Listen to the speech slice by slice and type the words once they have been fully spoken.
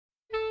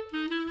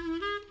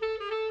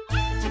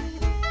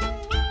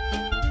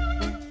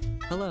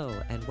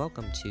and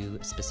welcome to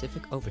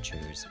Specific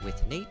Overtures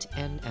with Nate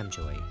and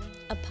MJoy,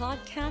 a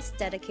podcast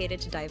dedicated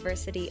to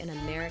diversity in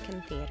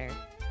American theater.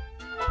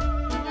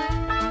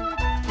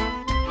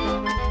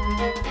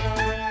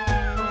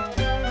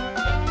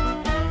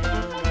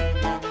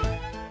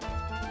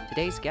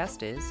 Today's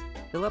guest is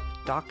Philip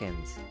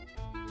Dawkins.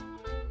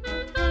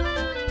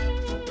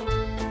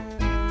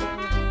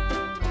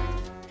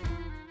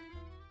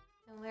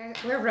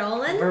 We're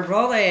rolling? We're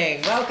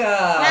rolling! Welcome!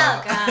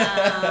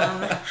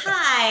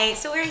 Hi!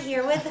 So we're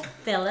here with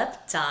Philip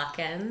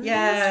Dawkins.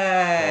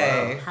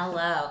 Yay!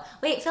 Hello.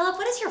 Wait, Philip,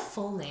 what is your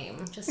full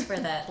name? Just for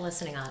the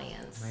listening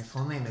audience. My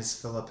full name is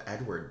Philip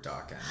Edward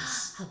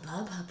Dawkins.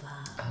 Hubbub.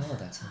 Oh,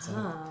 that sounds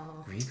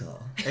so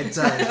regal. It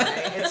does.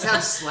 It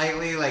sounds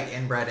slightly like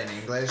inbred in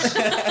English.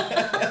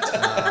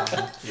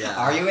 Yeah.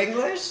 Are you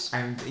English?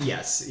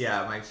 Yes.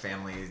 Yeah, my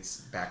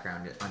family's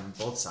background on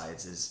both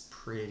sides is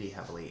pretty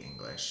heavily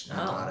English.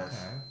 Not a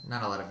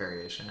lot of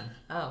variation.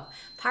 Oh,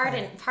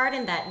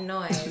 pardon that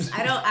noise.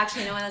 I don't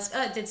actually know what that's.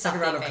 Oh, it did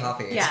something. Like a round of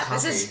coffee. Yeah,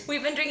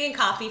 we've been drinking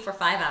coffee for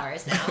 5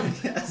 hours now.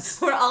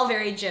 Yes. We're all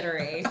very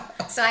jittery.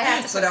 So I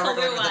have to. So now we're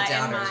going to the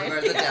downers.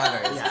 We're the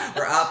downers. Yeah.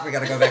 We're up. We got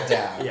to go back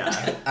down.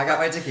 Yeah. I got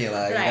my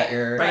tequila. You got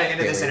your. By the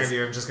end of this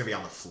interview, I'm just gonna be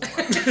on the floor.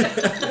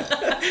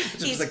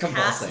 He's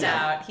passed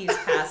out. He's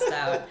passed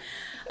out.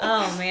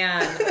 Oh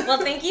man. Well,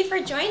 thank you for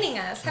joining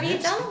us. Have you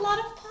done a lot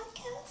of podcasts?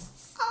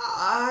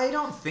 I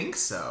don't think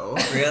so.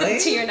 Really?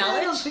 To your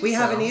knowledge? We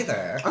haven't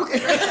either. Okay.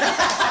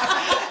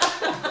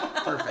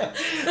 Perfect.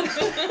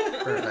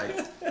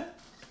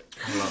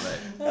 I love it.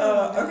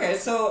 Okay,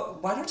 so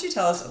why don't you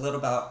tell us a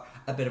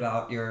bit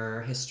about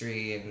your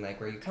history and like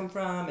where you come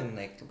from and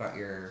like about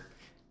your,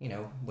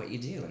 what you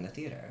do in the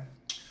theater.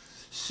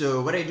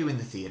 So what I do in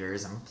the theater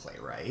is I'm a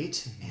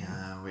playwright,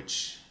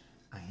 which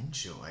I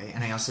enjoy,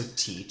 and I also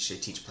teach. I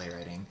teach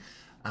playwriting,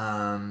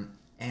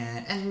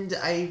 and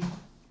I.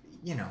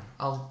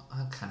 I'll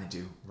kind of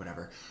do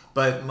whatever,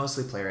 but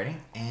mostly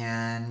playwriting.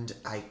 And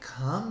I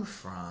come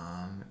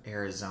from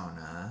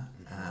Arizona.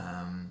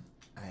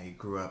 I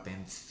grew up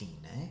in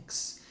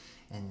Phoenix,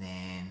 and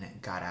then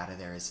got out of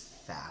there as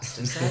fast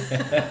as I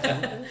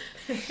could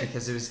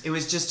because it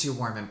was just too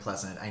warm and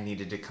pleasant. I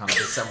needed to come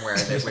to somewhere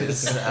that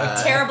was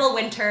terrible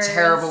winters.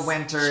 Sure.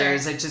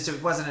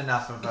 It wasn't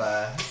enough of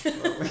a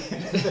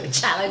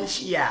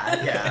challenge.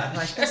 Yeah. I'm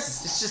like,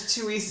 it's just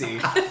too easy.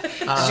 Did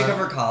you come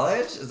for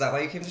college? Is that why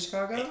you came to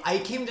Chicago? I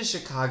came to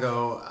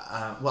Chicago.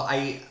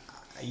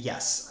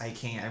 Yes, I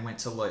came. I went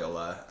to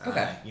Loyola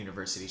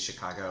University,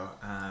 Chicago.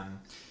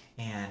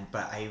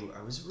 But I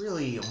was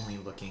really only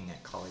looking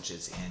at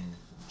colleges in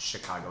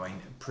Chicago. I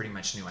pretty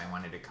much knew I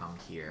wanted to come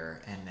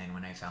here, and then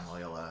when I found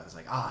Loyola, I was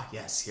like,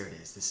 yes, here it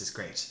is. This is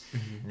great.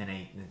 And then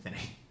I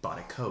bought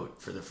a coat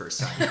for the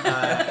first time.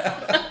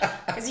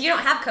 Because you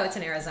don't have coats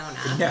in Arizona.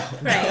 No,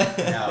 right?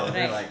 No,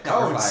 they're like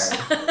coats.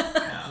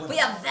 No. We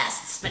have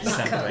vests, but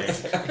not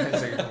coats.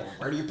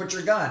 Where do you put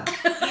your gun?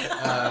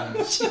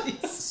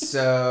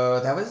 So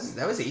that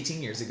was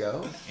 18 years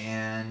ago,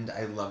 and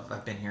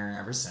I've been here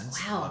ever since.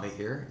 Wow. I love it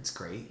here. It's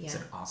great. Yeah. It's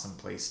an awesome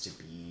place to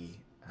be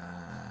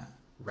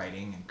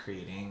writing and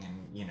creating,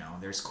 and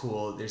there's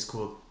cool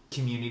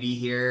community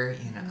here,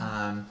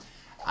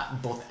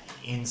 both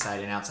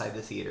inside and outside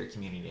the theater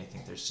community. I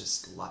think there's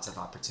just lots of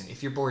opportunity.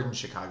 If you're bored in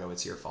Chicago,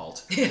 it's your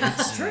fault. Yeah,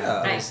 it's true.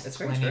 There's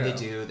plenty to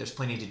do. There's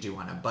plenty to do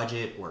on a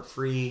budget or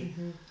free.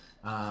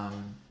 I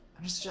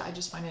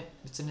just find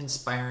it's an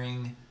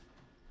inspiring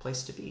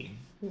place to be.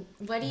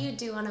 What do you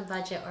do on a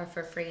budget or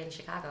for free in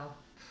Chicago?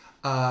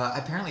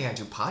 Apparently I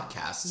do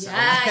podcasts.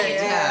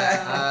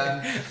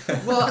 Yeah.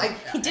 Well,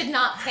 he did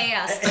not pay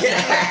us to do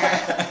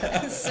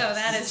that. So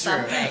that is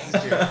something.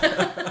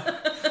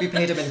 We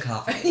paid him in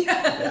coffee.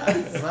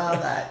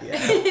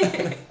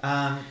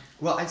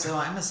 Well, so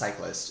I'm a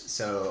cyclist.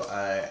 So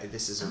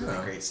this is a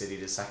really great city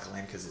to cycle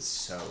in because it's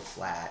so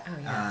flat. Oh,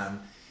 yeah.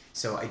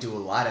 So I do a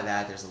lot of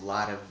that. There's a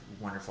lot of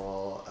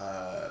wonderful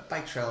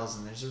bike trails,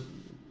 and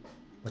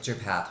What's your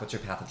path? What's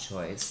your path of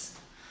choice?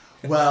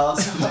 Well,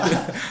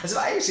 so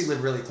I actually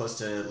live really close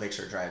to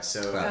Lakeshore Drive.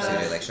 So you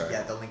do Lakeshore.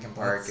 Yeah, the Lincoln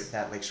Park,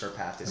 that Lakeshore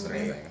path is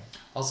great. Amazing.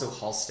 Also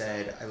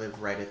Halstead, I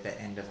live right at the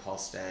end of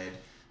Halstead,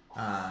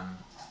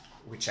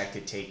 which I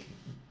could take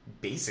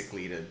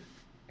basically to,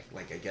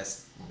 I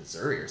guess,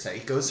 Missouri or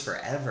something. It goes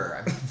forever.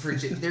 I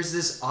mean, there's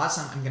this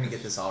awesome. I'm gonna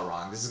get this all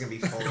wrong. This is gonna be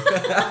full of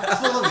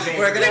vague.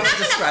 We're gonna have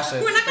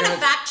discretion. We're not gonna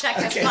fact check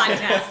this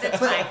podcast. It's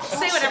fine.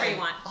 Say whatever you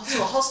want.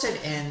 Also, Halstead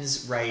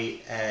ends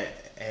right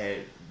at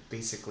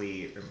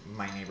basically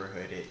my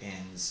neighborhood. It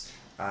ends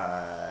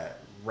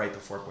right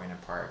before Buena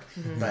Park,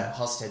 but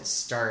Halstead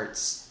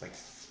starts like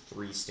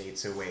 3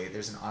 states away.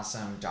 There's an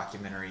awesome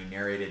documentary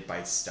narrated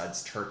by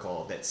Studs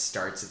Terkel that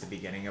starts at the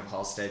beginning of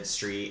Halstead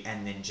Street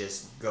and then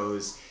just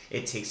goes.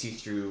 It takes you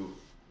through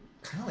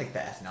kind of like the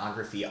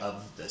ethnography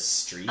of the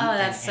street. Oh,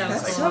 that's so cool.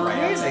 That's so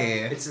crazy.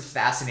 It's a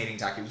fascinating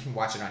documentary. You can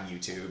watch it on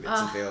YouTube.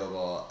 It's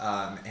available,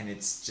 and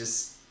it's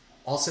just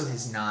also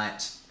has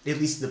not. At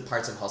least the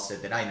parts of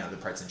Halstead that I know, the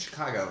parts in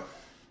Chicago,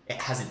 it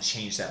hasn't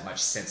changed that much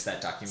since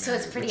that documentary. So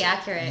it's pretty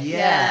accurate.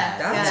 Yeah.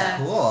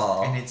 That's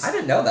cool. And it's, I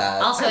didn't know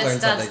that. Also, I it learned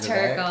Studs something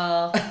today.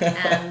 Turkle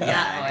and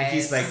that voice. and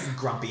he's like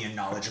grumpy and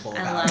knowledgeable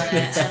I about love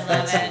it. I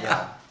love it.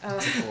 Yeah. Oh.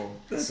 It's cool.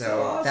 That's so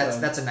so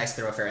awesome. that's a nice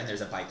thoroughfare, and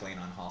there's a bike lane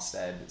on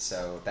Halstead,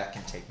 so that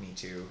can take me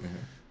to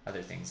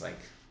other things like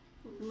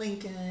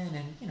Lincoln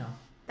and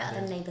The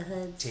other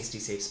neighborhoods. tasty,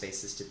 safe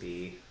spaces to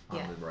be on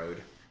the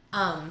road.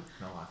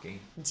 Milwaukee.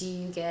 Do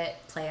you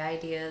get play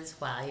ideas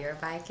while you're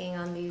biking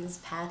on these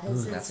paths?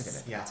 Ooh, that's a good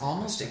idea. Yeah,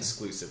 almost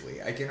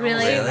exclusively. I can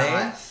Really? almost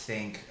not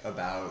think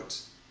about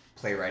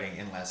playwriting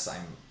unless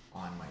I'm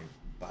on my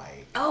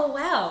bike. Oh,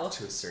 wow.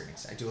 To a certain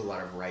extent, I do a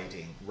lot of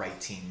writing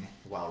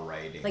while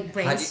riding. Like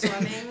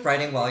brainstorming?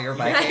 Writing while you're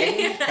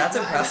biking? That's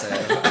impressive.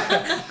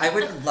 I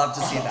would love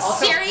to see that.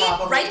 Also, Siri,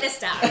 probably- write this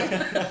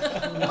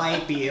down.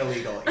 Might be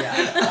illegal.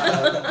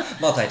 Yeah.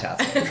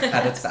 Multitasking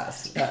at its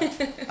best.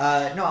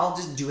 No, I'll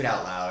just do it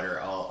out loud,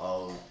 or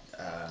I'll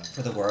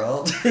For the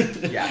world?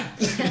 yeah,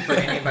 for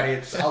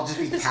anybody. I'll just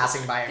be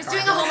passing by a Just car.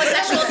 doing a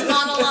homosexuals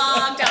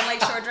monologue down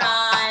Lakeshore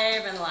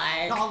Drive and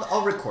like... No,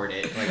 I'll record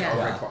it. Like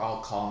Yeah.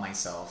 I'll call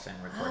myself and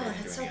record it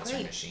into that's an so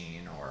answering great.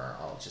 machine, or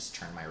I'll just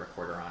turn my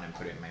recorder on and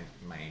put it in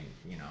my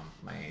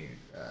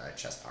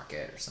chest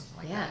pocket or something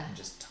like that, Yeah. and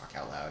just talk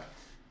out loud,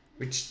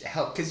 which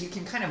helps because you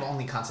can kind of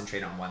only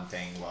concentrate on one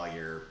thing while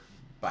you're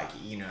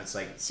biking. It's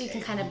like So you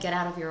can kind of get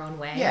out of your own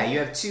way. yeah, you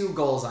have two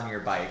goals on your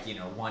bike.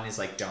 One is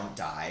like don't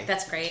die.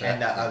 That's great.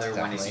 And the other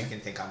Definitely. one is you can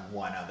think on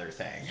one other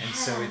thing. And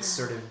so it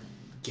sort of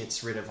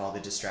gets rid of all the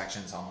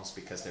distractions almost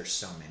because there's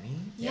so many.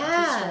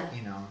 Yeah.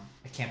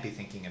 I can't be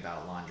thinking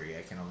about laundry.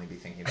 I can only be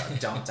thinking about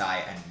don't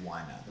die and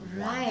one other one.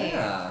 Right,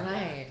 Yeah.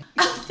 right.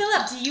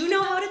 Philip, do you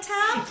know how to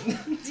tap?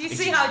 Do you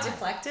see how it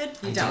deflected?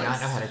 I do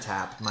not know how to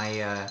tap.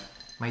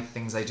 My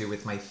things I do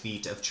with my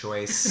feet of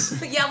choice.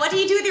 Yeah, what do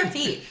you do with your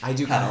feet? I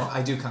do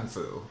kung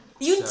fu.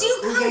 You So-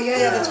 do kung fu?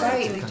 yeah, that's I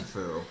right. do kung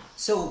fu.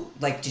 So,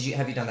 like,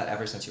 have you done that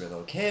ever since you were a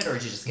little kid, or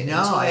did you just get No,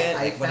 into I it?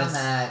 Like, what found is-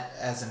 that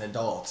as an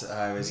adult.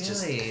 I was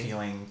just Really?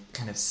 feeling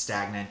kind of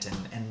stagnant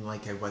and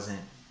like I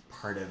wasn't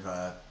part of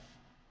a...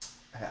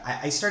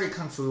 I started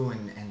Kung Fu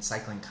and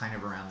cycling kind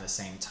of around the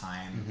same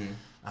time.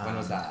 When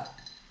was that?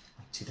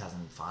 Like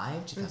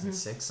 2005,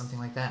 2006, something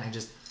like that. And I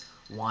just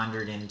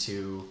wandered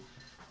into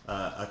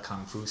a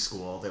Kung Fu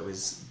school that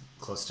was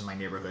close to my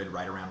neighborhood,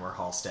 right around where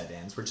Halstead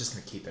ends. We're just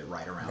going to keep it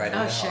right around Right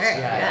there. on Oh, the sure.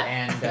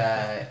 house.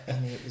 Yeah.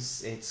 And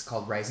it's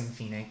called Rising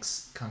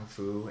Phoenix Kung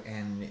Fu,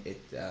 and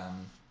it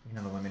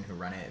the women who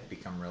run it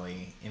become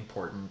really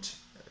important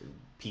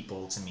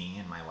people to me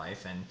in my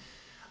life, and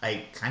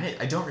I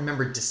don't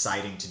remember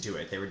deciding to do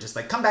it. They were just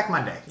like, come back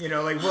Monday,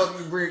 well,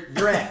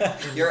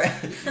 you're in.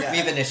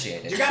 We've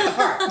initiated. You got the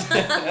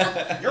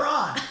part. You're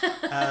on.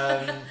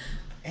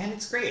 And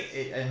it's great.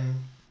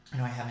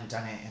 I haven't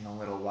done it in a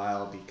little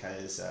while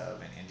because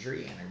of an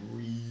injury, and I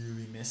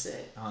really miss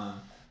it.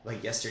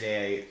 Like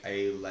yesterday,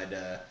 I led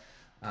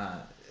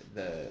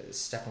the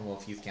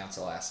Steppenwolf Youth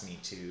Council asked me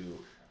to,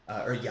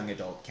 or Young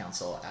Adult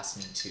Council asked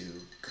me to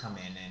come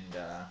in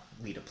and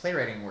lead a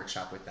playwriting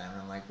workshop with them.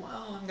 And I'm like,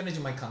 well, I'm gonna do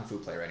my Kung Fu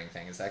playwriting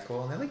thing. Is that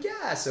cool? And they're like,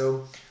 yeah.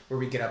 So where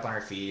we get up on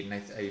our feet, and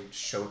I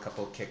show a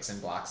couple of kicks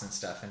and blocks and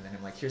stuff, and then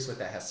I'm like, here's what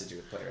that has to do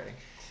with playwriting.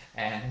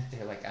 And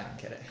they're like, I don't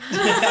get it.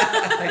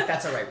 Like,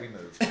 that's all right, we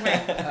moved.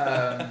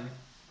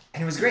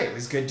 And it was great. It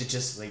was good to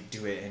just like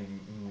do it and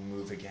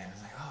move again. I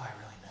was like, oh, I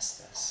really miss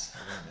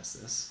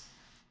this.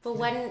 But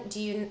when do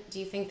you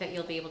think that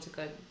you'll be able to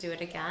go do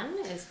it again?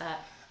 Is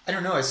that... I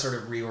don't know. I sort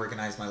of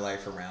reorganized my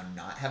life around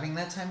not having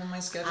that time in my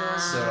schedule.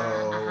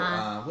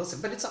 We'll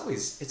see. But it's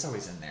always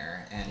in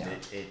there. And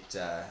it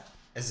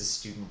as a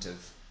student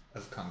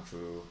of Kung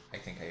Fu, I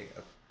think I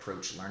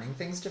approach learning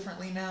things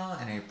differently now,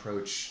 and I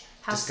approach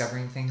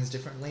discovering things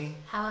differently.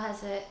 How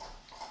has it...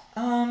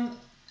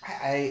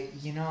 I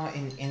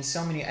in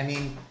so many,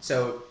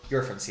 so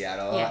you're from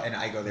Seattle, Yeah. and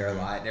I go there a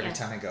lot, and every Yeah.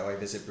 time I go, I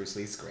visit Bruce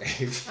Lee's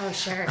grave. Oh,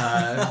 sure.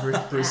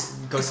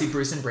 Go see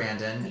Bruce and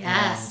Brandon.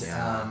 Yes.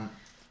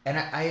 And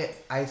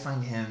I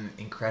find him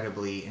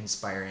incredibly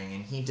inspiring,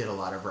 and he did a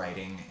lot of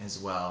writing as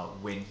well.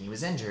 When he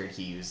was injured,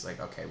 he was like,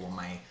 okay, well,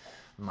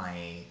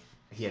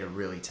 he had a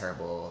really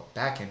terrible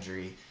back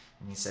injury,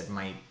 and he said,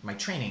 my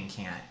training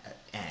can't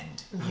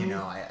end,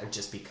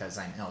 just because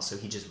I'm ill. So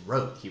he just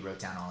wrote. He wrote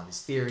down all of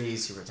his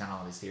theories. He wrote down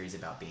all of his theories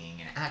about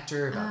being an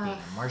actor, about being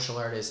a martial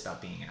artist,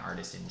 about being an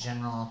artist in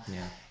general.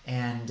 Yeah.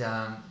 And,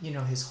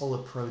 his whole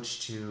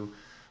approach to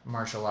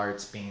martial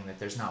arts being that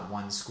there's not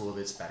one school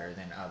that's better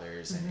than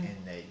others, and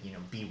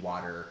that, be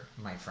water,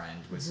 my friend,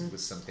 was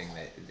something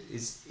that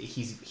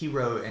he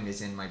wrote and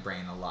is in my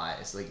brain a lot.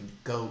 It's like,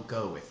 go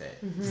with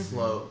it.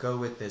 Go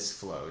with this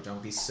flow.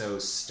 Don't be so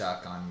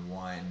stuck on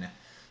one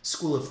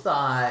school of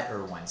thought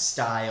or one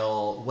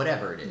style,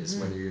 whatever it is,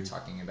 whether you're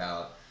talking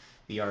about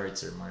the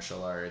arts or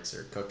martial arts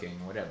or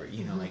cooking, whatever,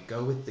 like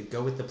go with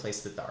the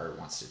place that the art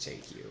wants to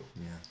take you.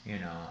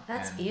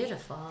 That's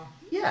beautiful.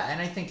 Yeah,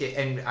 and I think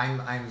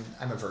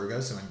I'm a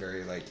Virgo, so I'm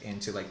very like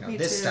into like Me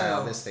this too.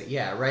 style, this thing.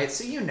 Yeah, right.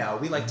 So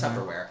we like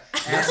Tupperware.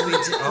 Yes, we do.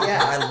 Oh, Yeah.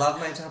 I love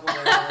my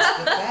Tupperware. It's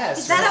the best.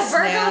 Is that a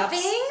Virgo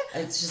Snaps. thing?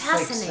 It's just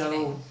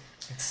Fascinating. like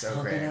so. It's so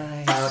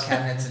Organized. great. File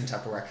cabinets and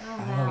Tupperware.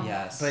 Oh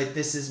yes. But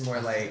this is more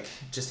like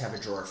just have a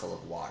drawer full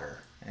of water,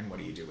 and what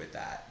do you do with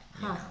that?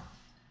 You know.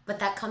 But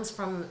that comes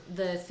from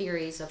the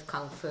theories of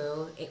Kung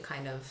Fu. It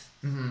kind of...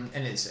 And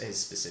it's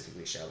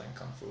specifically Shaolin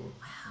Kung Fu.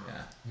 Wow.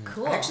 Yeah.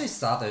 Cool. I actually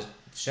saw the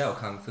show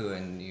Kung Fu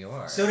in New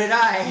York. So did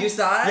I. You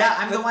saw it? Yeah,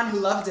 I'm the one who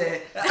loved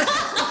it.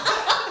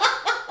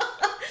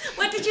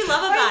 What did you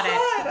love about it?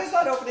 I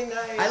saw it opening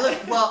night. I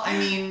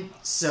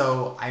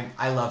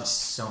loved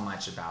so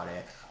much about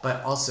it.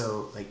 But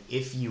also, like,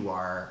 if you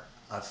are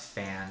a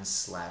fan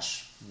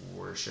 /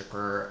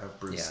 worshiper of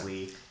Bruce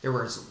Lee, there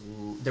were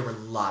a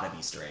lot of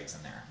Easter eggs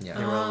in there. Yeah.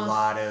 There were a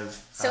lot of...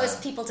 So it's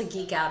people to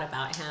geek out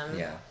about him.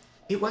 Yeah.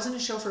 It wasn't a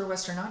show for a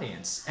Western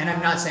audience. And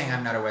I'm not saying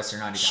I'm not a Western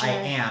audience. Sure. I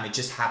am. It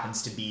just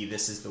happens to be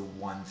this is the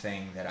one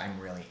thing that I'm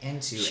really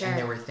into. Sure. And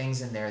there were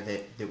things in there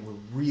that were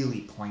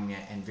really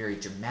poignant and very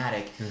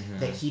dramatic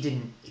that he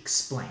didn't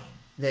explain.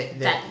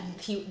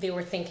 They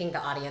were thinking the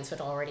audience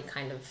would already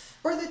kind of...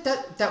 Or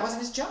that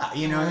wasn't his job.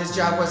 You know, his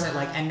job wasn't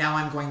like, and now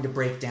I'm going to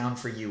break down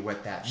for you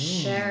what that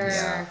means. Sure.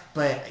 Yeah.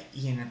 But,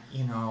 you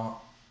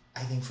know, I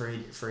think for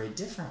a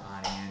different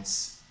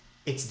audience...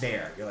 It's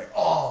there. You're like,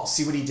 oh,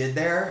 see what he did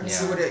there? Yeah.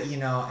 See what it, you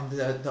know, and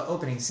the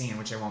opening scene,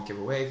 which I won't give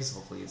away because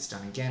hopefully it's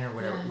done again or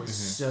whatever, was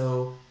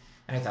so,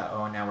 and I thought,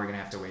 oh, now we're going to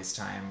have to waste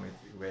time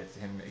with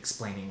him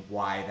explaining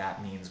why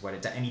that means what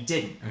it does. And he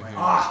didn't. I'm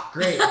like,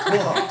 great,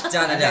 cool.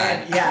 Done and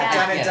done.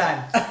 Done and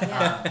done.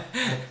 Yeah.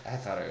 I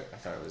thought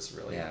it was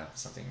really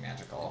something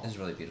magical. It was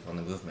really beautiful, and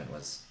the movement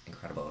was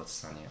incredible with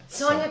Sonia.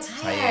 Sonia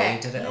Taye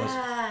did it. It was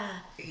Yeah.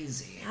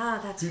 easy. Oh,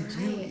 that's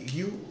right.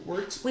 You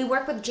worked? We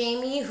worked with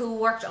Jamie, who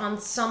worked on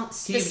some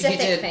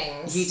specific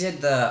things. He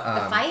did the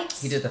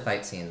fights? He did the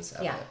fight scenes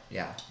of Yeah. it.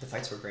 Yeah. The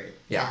fights were great.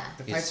 Yeah.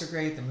 The fights were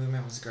great. The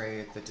movement was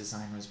great. The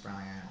design was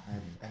brilliant.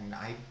 And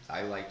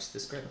I liked the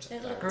script.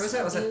 It looked Or was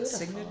that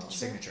beautiful.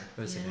 Signature.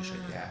 It was Signature.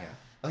 Yeah.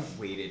 I like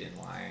waited in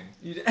line.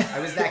 You did. I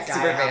was that guy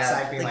Super fan.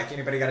 outside being like,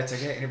 anybody got a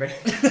ticket? Anybody?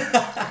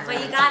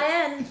 But you got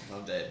in.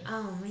 Loved it.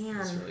 Oh, It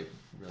was man. really,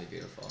 really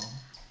beautiful.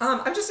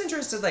 I'm just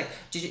interested. Like,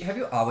 have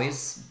you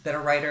always been a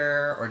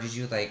writer, or did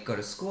you like go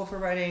to school for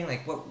writing?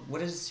 Like,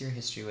 what is your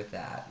history with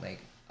that? Like,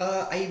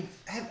 I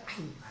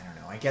don't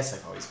know. I guess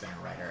I've always been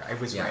a writer. I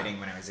was writing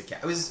when I was a kid.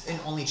 I was an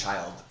only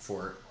child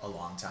for a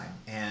long time,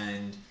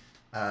 and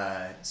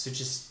so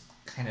just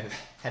kind of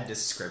had to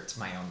script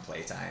my own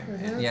playtime,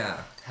 and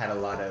had a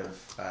lot of.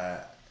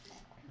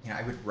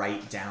 I would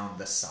write down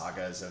the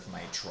sagas of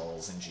my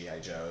trolls and G.I.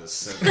 Joes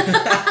so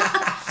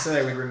that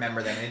I would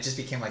remember them. And it just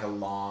became like a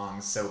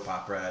long soap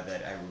opera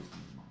that I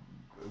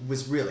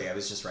was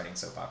just writing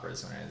soap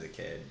operas when I was a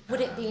kid. Would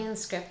it be in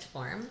script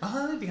form?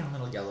 It'd be on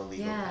little yellow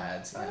legal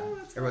pads. Yeah. Oh,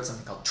 I wrote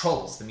something called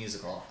Trolls, the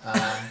musical.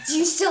 Do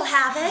you still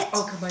have it?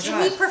 oh my Can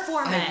god, we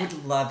perform it? I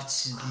would love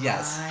to.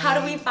 Yes. How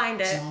do we find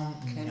it?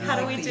 How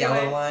do we the do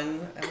yellow it?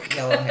 one? I want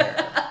yellow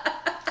hair.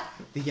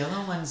 The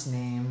yellow one's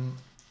name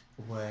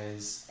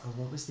was... Oh,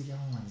 what was the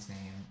yellow one's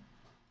name?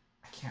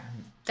 I can't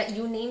remember. That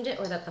you named it,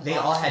 or that the They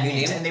book? all had You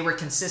names, named it? and they were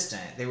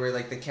consistent. They were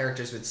like, the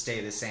characters would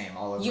stay the same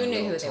all over You my knew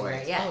little who they were,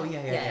 toys. yeah. Oh,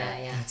 yeah.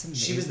 That's amazing.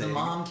 She was the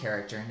mom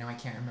character, and now I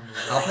can't remember.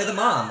 I'll play the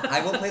mom.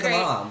 I will play the Great.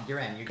 mom. You're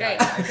in. You Great,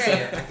 got it.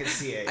 great. I could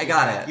see it. I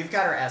got it. You've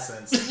got her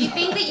essence. Do you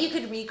think that you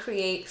could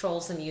recreate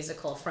Trolls the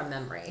musical from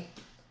memory?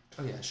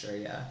 Oh, yeah, sure,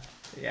 yeah.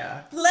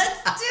 Yeah.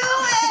 Let's do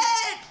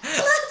it!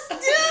 Let's do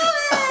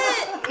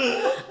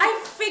it!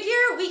 I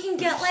figure we can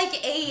get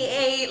like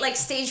a like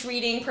stage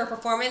reading per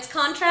performance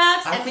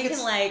contracts, I and we think can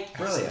it's like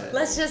brilliant.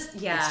 let's just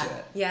Let's do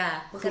it.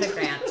 we'll get a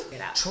grant to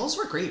get out. Trolls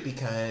were great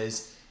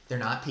because they're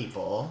not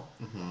people.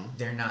 Mm-hmm.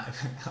 They're not,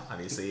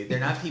 obviously, they're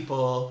not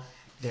people.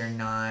 They're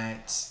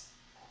not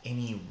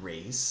any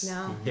race. No.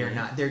 Mm-hmm. They're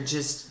not, they're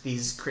just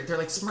these, they're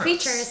like Smurfs.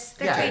 Creatures.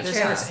 They're They're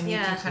creatures. Smurfs, and you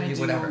Yeah. can kind Do of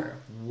do whatever.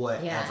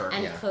 whatever. Yeah,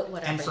 and put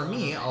whatever. And for you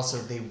me, want. also,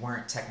 they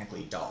weren't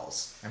technically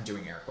dolls. I'm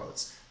doing air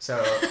quotes.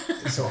 So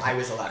I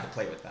was allowed to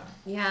play with them.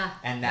 Yeah.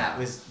 And that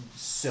was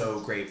so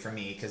great for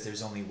me because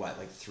there's only,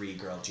 3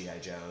 girl G.I.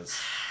 Joes.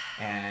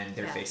 And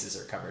their faces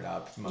are covered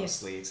up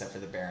mostly, except for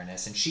the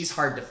Baroness, and she's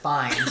hard to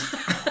find.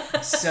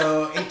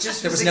 So it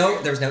just There was no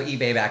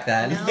eBay back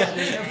then. No.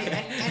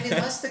 and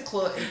unless the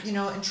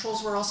and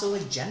trolls were also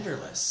like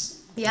genderless.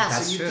 Yeah.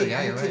 That's true.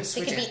 Yeah, you're right. They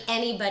switch could be it.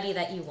 anybody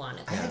that you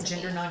wanted. I them had to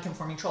gender be.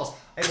 non-conforming trolls.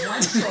 I had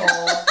one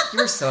troll. You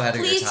were so ahead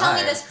of Please your tell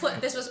time. me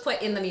this was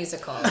put in the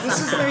musical. This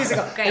is the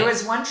musical. Great. There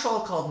was one troll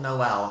called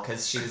Noelle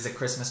because she was a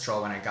Christmas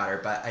troll when I got her,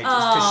 but I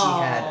just because she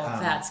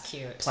had that's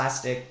cute.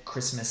 plastic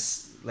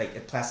Christmas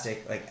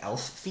plastic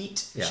elf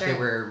feet. Yeah. Sure. They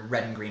were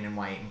red and green and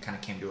white and kind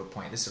of came to a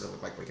point. They sort of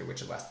looked like Wicked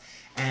Witch of the West.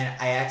 And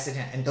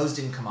and those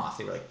didn't come off.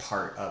 They were like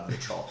part of the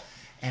troll.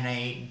 And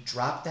I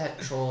dropped that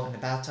troll in the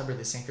bathtub or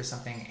the sink or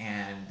something,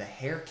 and the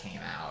hair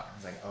came out. I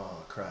was like,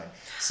 oh, crud.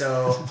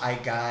 So I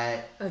got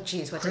Oh,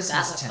 geez, what does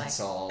Christmas that look like?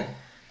 tinsel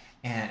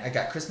And I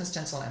got Christmas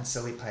tinsel and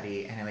silly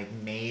putty, and I like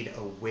made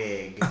a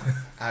wig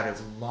out of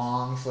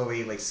long,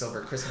 flowy, like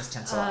silver Christmas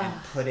tinsel, and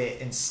put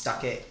it and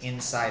stuck it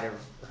inside of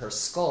her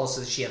skull, so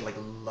that she had like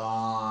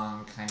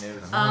long, kind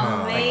of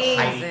like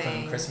Heidi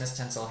Klum Christmas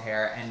tinsel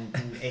hair. And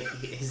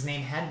his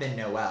name had been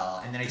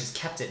Noel, and then I just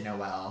kept it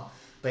Noel.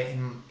 But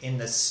in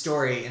the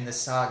story, in the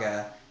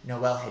saga,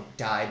 Noel had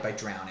died by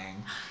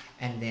drowning.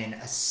 And then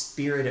a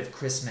spirit of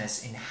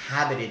Christmas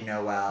inhabited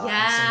Noel.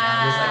 Yeah. And so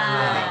now he was like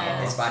living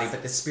in his body,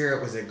 but the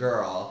spirit was a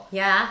girl.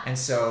 Yeah. And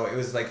so it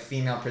was like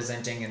female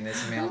presenting in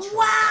this male trope.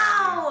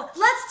 Wow!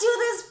 Let's do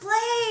this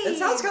play! It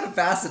sounds kind of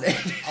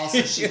fascinating.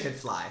 Also, she could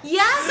fly.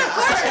 Yes, of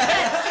course you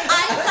can.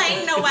 I'm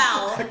playing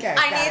Noelle. Okay,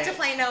 I got need it. to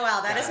play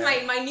Noelle. That Got is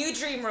it. my new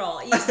dream role.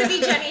 It used to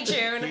be Jenny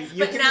June,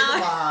 You but can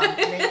now be the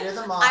mom. Maybe you're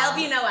the mom. I'll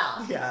be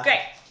Noelle. Yeah.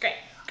 Great.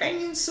 I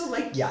mean, so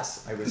like,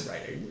 yes, I was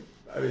writing.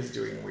 I was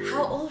doing weird.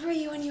 How old were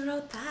you when you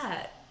wrote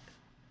that?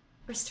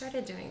 Or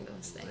started doing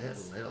those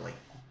things? Little, like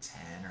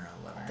 10 or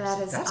 11.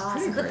 That is That's awesome.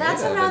 pretty But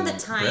that's creative around the and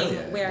time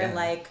brilliant, where yeah.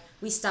 like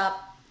we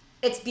stop.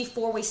 It's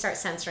before we start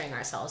censoring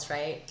ourselves,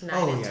 right?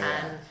 9 and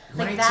 10.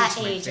 When Like I that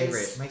teach, age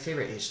is. my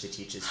favorite age to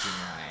teach is junior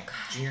high.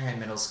 Junior high,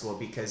 middle school,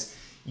 because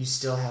you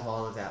still have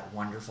all of that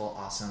wonderful,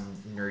 awesome,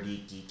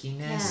 nerdy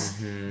geekiness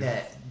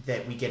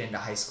that we get into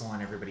high school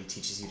and everybody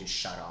teaches you to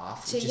shut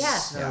off, which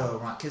is so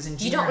wrong. Because in You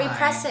junior don't high,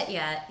 repress it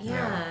yet.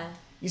 Yeah.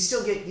 You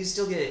still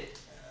get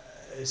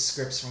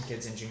scripts from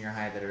kids in junior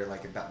high that are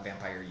like about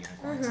vampire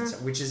unicorns and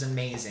stuff, which is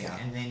amazing. Yeah.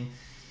 And then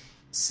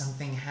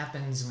something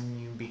happens when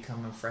you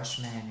become a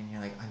freshman and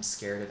you're like, I'm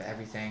scared of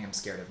everything. I'm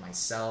scared of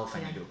myself.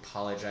 I need to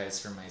apologize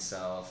for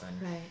myself.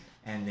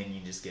 And then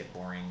you just get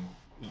boring.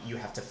 You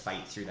have to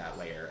fight through that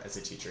layer as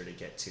a teacher to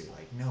get to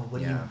like, no,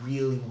 what do you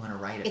really want to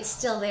write about? It's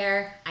still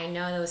there. I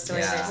know those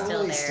stories are still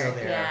Totally there. still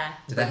there. Yeah.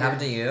 Did that happen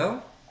to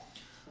you?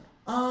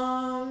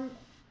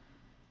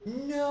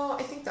 No,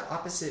 I think the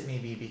opposite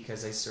maybe,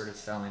 because I sort of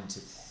fell into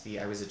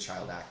I was a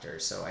child actor,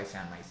 so I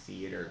found my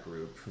theater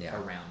group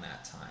around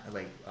that time.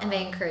 Like, And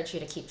they encourage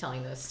you to keep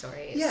telling those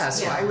stories. yeah,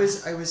 so I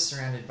was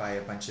surrounded by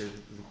a bunch of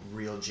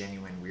real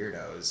genuine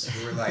weirdos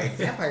who were like,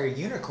 vampire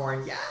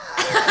unicorn, yeah.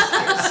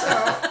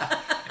 So,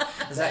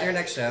 Is that your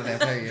next show,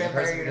 Vampire Unicorn?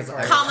 Vampire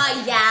Unicorn.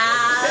 Comma,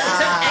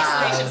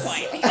 yeah. Exclamation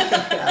point.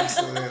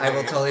 absolutely. I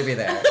will totally be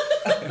there.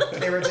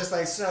 They were just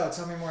like, so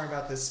tell me more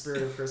about this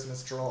spirit of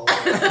Christmas troll.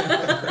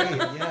 Great,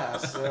 yeah.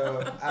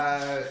 So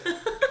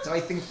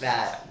I think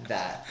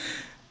that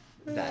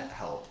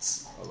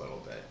helped a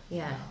little bit.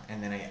 Yeah. You know?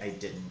 And then I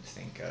didn't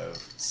think of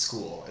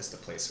school as the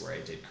place where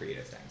I did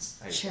creative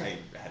things. I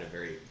had a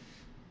very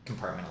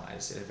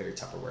compartmentalized, a very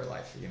Tupperware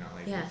life. You know,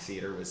 like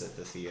theater was at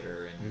the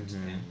theater, and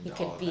You all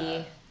could of be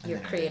that. And your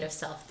then creative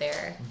self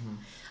there.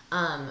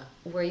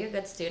 Were you a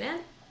good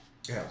student?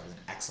 I was an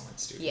excellent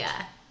student.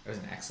 Yeah. It was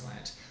an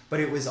excellent. But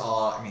it was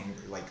all, I mean,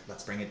 like,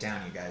 let's bring it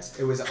down, you guys.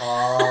 It was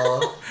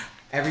all,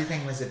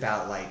 everything was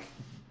about, like,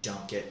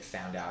 don't get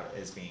found out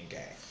as being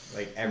gay.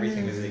 Like,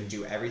 everything was, like,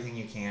 do everything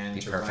you can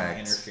to run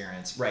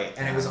interference. Right.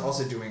 And I was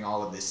also doing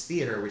all of this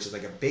theater, which is,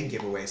 like, a big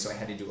giveaway, so I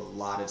had to do a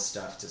lot of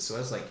stuff so I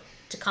was, like...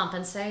 To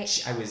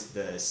compensate? I was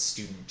the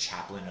student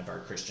chaplain of our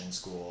Christian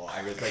school.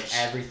 I was, like,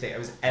 everything. I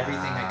was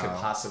everything I could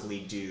possibly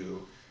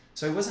do.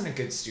 So I wasn't a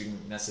good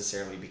student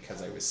necessarily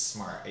because I was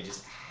smart. I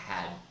just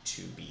had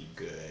to be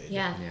good.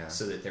 Yeah.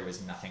 So that there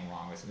was nothing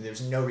wrong with me. There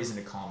was no reason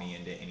to call me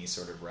into any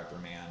sort of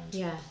reprimand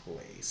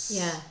place.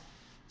 Yeah.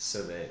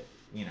 So that,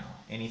 you know,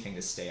 anything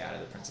to stay out of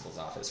the principal's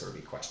office or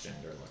be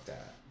questioned or looked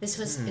at. This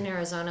was in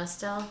Arizona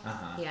still?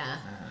 Uh-huh. Yeah.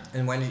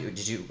 And when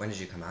did you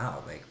come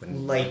out? Like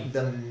when? Like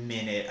the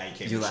minute I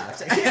came. You to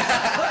left. Bye!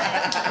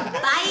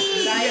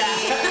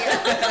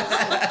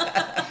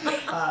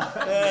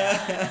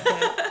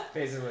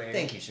 Basically.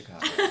 Thank you,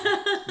 Chicago.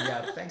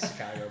 Yeah, thanks,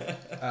 Chicago.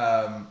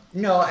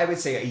 No, I would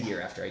say a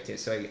year after I came.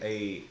 So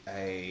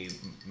I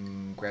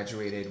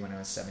graduated when I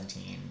was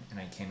 17, and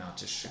I came out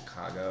to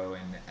Chicago,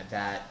 and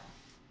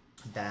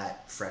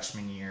that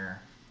freshman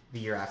year, the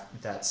year after,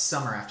 that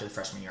summer after the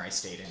freshman year, I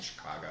stayed in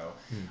Chicago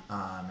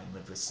and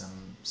lived with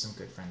some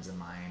good friends of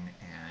mine,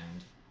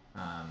 and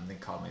they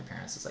called my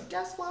parents. It's like,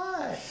 guess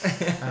what?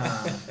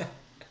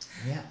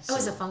 Yeah. So, it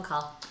was a phone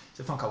call. It's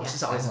a phone call, which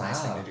is always a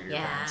nice thing to do to your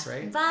parents,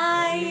 right?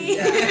 Bye!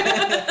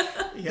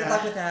 Good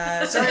luck with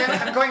that. Sorry,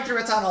 I'm going through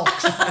a tunnel.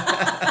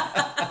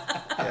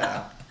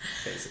 Yeah,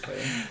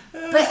 basically.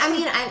 But I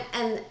mean,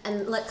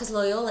 and because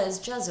Loyola is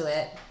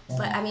Jesuit,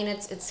 but I mean,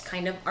 it's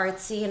kind of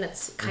artsy and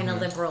it's kind of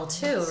liberal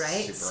too,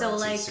 right? Super so artsy,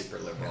 like super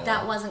liberal.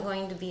 that wasn't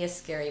going to be a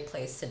scary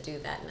place to do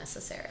that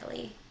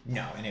necessarily.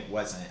 No, and it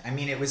wasn't. I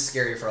mean, it was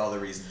scary for all the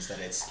reasons that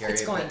it's scary.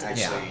 It's going but to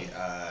be. actually,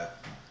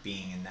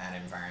 being in that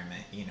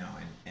environment, you know,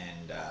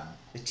 and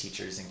the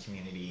teachers and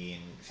community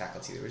and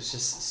faculty, it was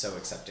just so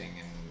accepting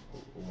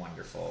and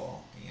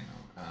wonderful. You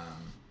know,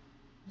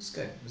 it was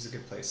good. It was a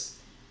good place.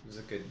 It was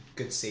a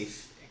good,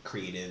 safe,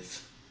 creative,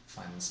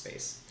 fun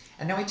space.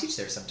 And now I teach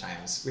there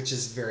sometimes, which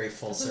is very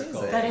full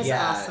circle. That is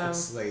awesome.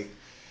 It's like.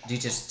 Do you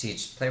just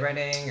teach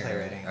playwriting? Or?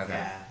 Playwriting,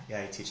 Okay.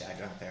 yeah. I teach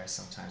adjunct there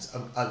sometimes,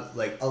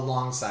 like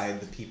alongside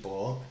the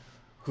people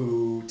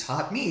who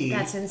taught me.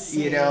 That's insane.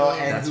 You know,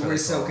 and That's who really were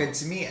so cool. good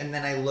to me. And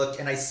then I look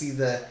and I see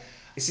the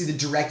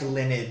direct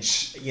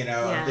lineage, you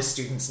know, Yeah. of the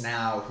students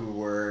now who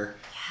were,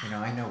 you know,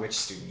 I know which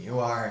student you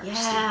are, which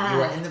student Yeah.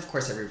 you are. And of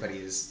course, everybody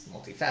is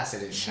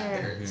multifaceted and Sure.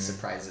 have their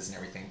surprises and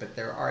everything. But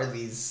there are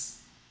these,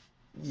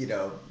 you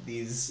know,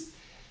 these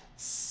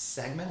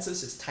segments of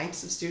just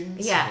types of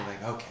students. Yeah. And you're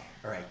like, okay,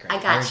 all right, great.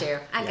 I got you.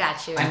 I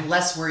got you. I'm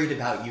less worried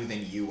about you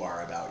than you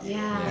are about you.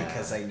 Yeah.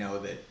 Because I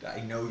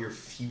know your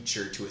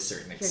future to a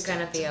certain extent. You're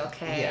gonna be And,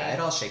 okay. Yeah, it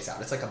all shakes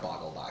out. It's like a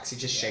boggle box. You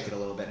just shake it a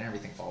little bit and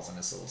everything falls in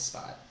its little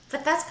spot.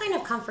 But that's kind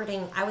of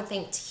comforting, I would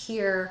think, to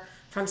hear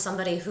from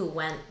somebody who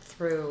went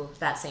through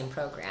that same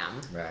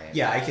program. Right.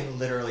 Yeah, I can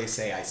literally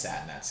say I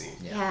sat in that seat.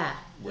 Yeah.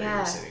 Where yeah.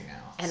 you're sitting now.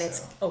 And so.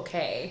 it's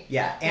okay.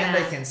 Yeah, and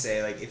Yeah. I can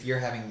say, like, if you're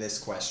having this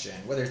question,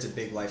 whether it's a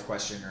big life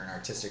question or an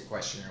artistic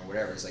question or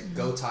whatever, it's like, Mm-hmm.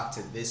 go talk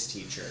to this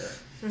teacher.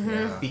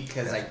 Yeah.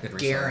 Because That's I a good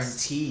resource.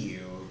 guarantee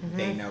you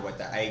they know what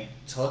that. I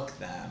took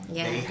them. Mm-hmm.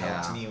 Yeah. They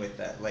helped Yeah. me with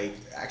that. Like,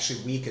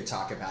 actually, we could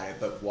talk about it,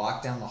 but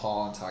walk down the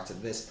hall and talk to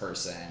this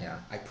person. Yeah.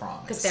 I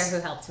promise. Because they're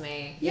who helped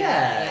me. Yeah,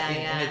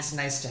 Yeah. and it's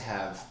nice to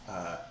have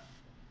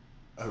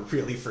a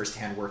really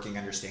first-hand working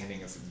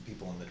understanding of the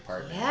people in the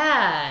department.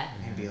 Yeah.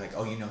 And be like,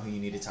 oh, you know who you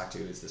need to talk to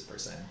is this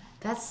person.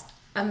 That's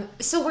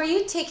so were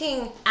you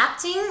taking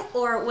acting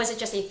or was it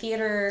just a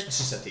theater It's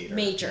just a theater.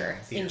 major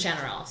Yeah, theater. in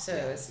general? So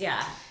Yeah. it was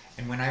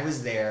And when I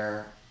was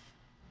there,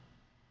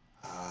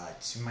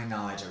 to my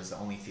knowledge, I was the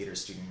only theater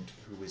student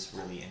who was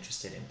really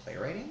interested in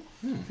playwriting.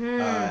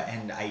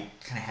 And I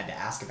kind of had to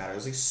ask about it. I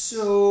was like,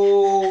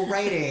 so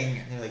writing?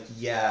 And they're like,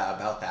 yeah,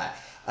 about that.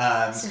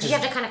 So did you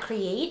have to kind of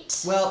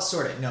create? Well,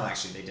 sort of. No,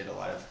 actually, they did a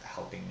lot of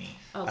helping me.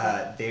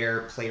 Okay.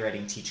 Their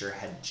playwriting teacher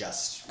had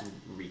just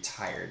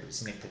retired. It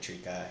was Nick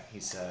Patrica.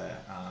 He's a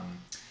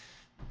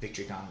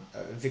Victory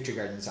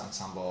Gardens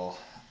Ensemble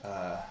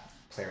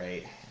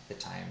playwright at the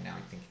time. Now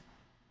I think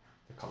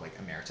they're called like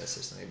emeritus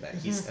or something. But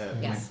he's a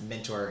Yes. my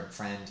mentor and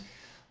friend.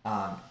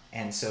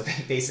 And so they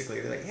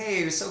basically were like,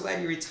 hey, we're so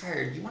glad you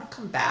retired. You want to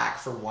come back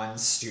for one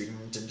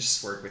student and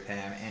just work with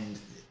him? And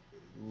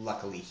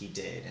luckily he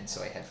did. And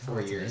so I had 4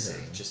 that's years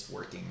amazing. of just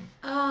working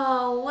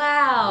Oh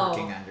wow.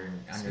 working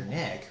under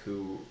Nick,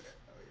 who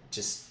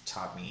just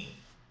taught me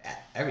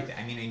everything.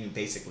 I mean, I knew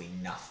basically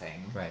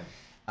nothing Right.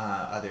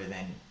 other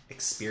than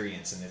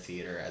experience in the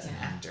theater as an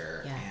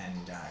actor, Yeah.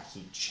 and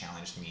he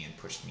challenged me and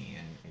pushed me,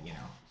 and you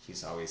know,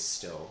 he's always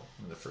still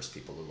one of the first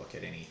people to look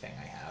at anything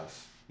I have.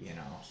 You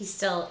know, He's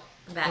still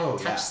that Oh,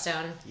 yeah.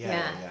 touchstone.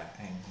 yeah,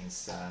 and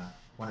he's a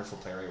wonderful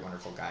playwright,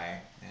 wonderful guy,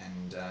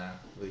 and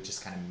really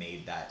just kind of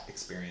made that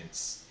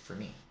experience for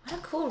me. What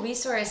a cool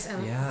resource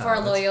Yeah, for a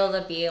that's- lawyer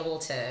to be able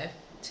to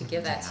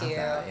give that to have you.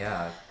 that,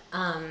 yeah.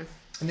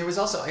 And there was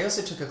also, I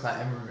also took a class,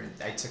 I remember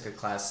I took a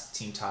class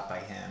team taught by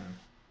him,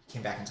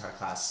 came back and taught a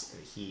class,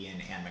 he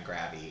and Anne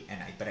McGravy,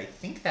 but I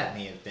think that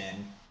may have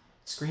been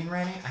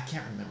screenwriting, I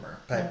can't remember,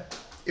 but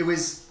it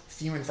was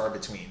few and far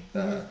between,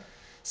 the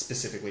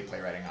specifically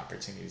playwriting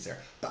opportunities there.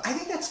 But I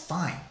think that's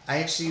fine. I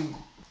actually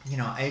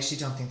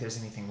don't think there's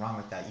anything wrong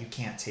with that. You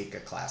can't take a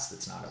class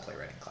that's not a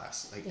playwriting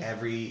class. Like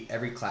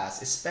every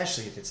class,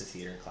 especially if it's a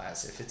theater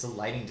class, if it's a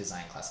lighting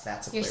design class,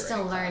 that's a You're playwriting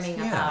still class. learning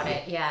Yeah. about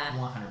it, yeah.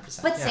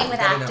 100%. But Yeah, same you with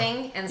gotta know.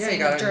 acting and Yeah, you same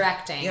gotta- with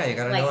directing. yeah, you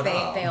gotta like know it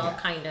they all. all Yeah.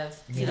 kind of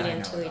You feed gotta know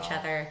into it each all.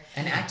 other.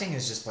 And acting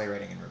is just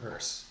playwriting in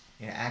reverse.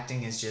 You know,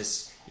 acting is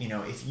just, you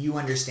know, if you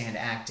understand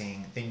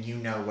acting, then you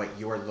know what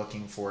you're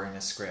looking for in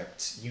a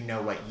script. You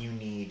know what you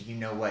need. You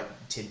know what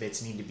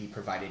tidbits need to be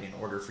provided in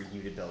order for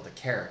you to build a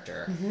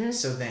character.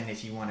 So then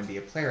if you want to be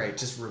a playwright,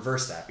 just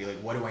reverse that. Be like,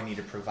 what do I need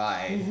to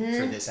provide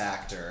for this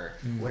actor?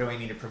 What do I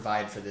need to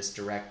provide for this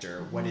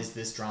director? What is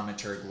this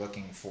dramaturg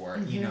looking for?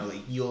 You know,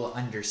 like, you'll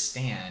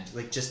understand.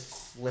 Like, just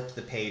flip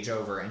the page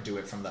over and do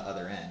it from the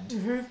other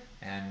end.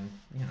 And,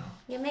 you know.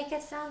 You make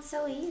it sound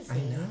so easy. I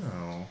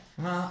know.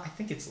 Well, I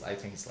think it's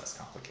less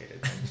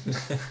complicated.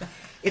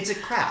 It's a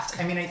craft.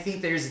 I mean, I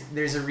think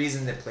there's a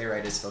reason that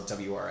playwright is spelled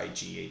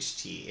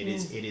WRIGHT.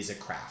 It is a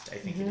craft. I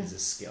think it is a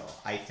skill.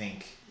 I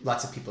think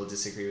lots of people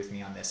disagree with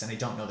me on this, and I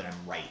don't know that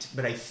I'm right,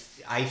 but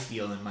I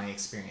feel in my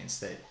experience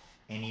that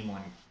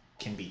anyone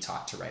can be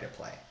taught to write a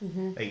play.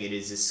 Like, it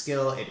is a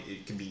skill.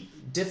 It can be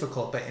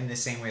difficult, but in the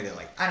same way that,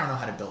 like, I don't know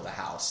how to build a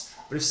house,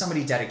 but if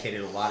somebody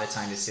dedicated a lot of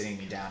time to sitting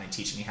me down and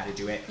teaching me how to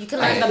do it, You can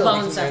I learn the feel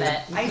bones like of it.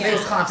 I Yeah.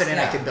 feel confident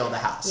I Yeah. could build a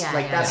house. Yeah,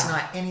 Like, yeah, that's yeah.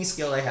 not any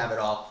skill I have at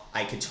all.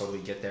 I could totally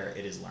get there.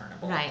 It is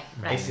learnable. Right,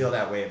 I right. feel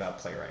that way about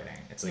playwriting.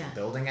 It's like Yeah.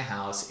 building a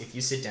house. If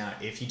you sit down,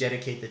 if you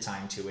dedicate the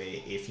time to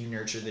it, if you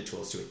nurture the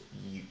tools to it,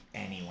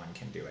 anyone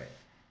can do it.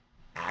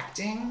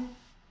 Acting,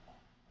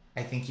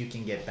 I think you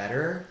can get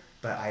better,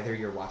 but either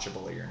you're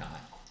watchable or you're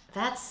not.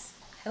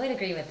 I would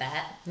agree with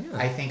that.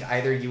 I think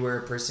either you are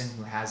a person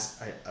who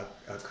has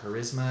a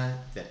charisma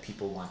that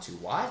people want to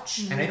watch,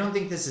 and I don't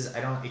think I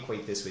don't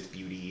equate this with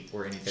beauty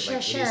or anything. Sure,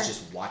 It sure. is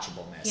just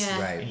watchableness,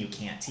 Yeah. Right. and you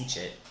can't teach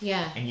it.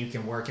 Yeah. And you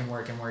can work and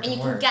work and work And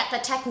and you work. can get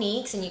the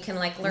techniques and you can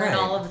like learn Right.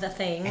 all of the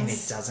things. And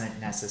it doesn't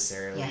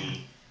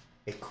necessarily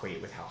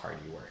equate with how hard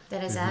you work.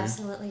 That is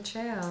absolutely true.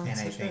 And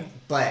I think,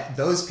 but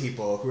those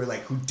people who are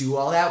like, who do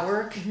all that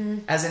work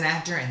as an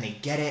actor and they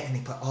get it and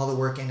they put all the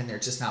work in and they're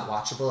just not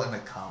watchable, I'm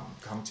like, come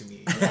to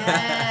me.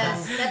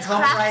 Yes, that's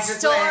Come craft right to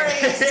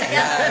stories.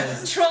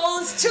 Yes.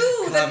 Trolls 2,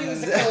 the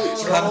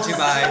musical. Come to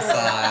my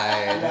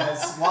side.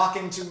 Yes, walk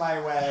into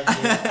my web.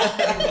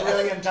 A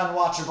brilliant,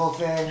 unwatchable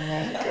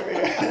thing.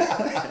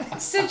 Come here.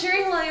 So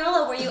during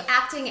Loyola, were you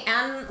acting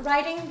and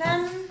writing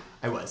then?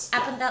 I was.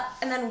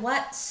 And then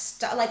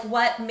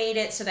what made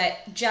it so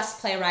that just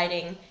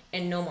playwriting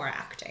and no more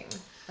acting?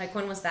 Like,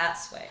 when was that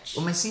switch?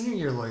 Well, my senior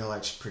year, Loyola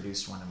actually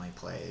produced one of my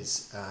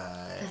plays.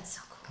 That's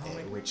so cool.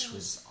 Which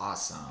was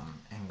awesome.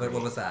 And But what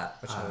great. was that?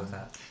 Which show was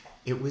that?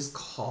 It was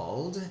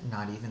called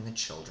Not Even the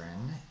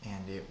Children,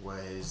 and it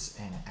was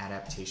an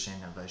adaptation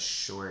of a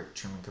short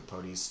Truman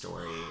Capote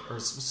story, or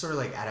sort of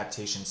like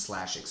adaptation /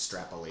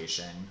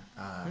 extrapolation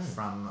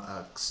from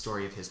a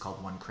story of his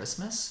called One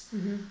Christmas.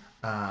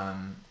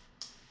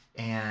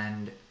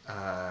 And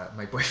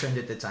my boyfriend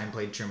at the time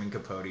played Truman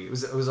Capote. It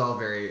was all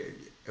very,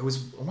 it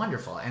was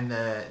wonderful. And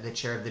the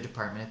chair of the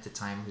department at the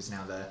time, who's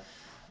now the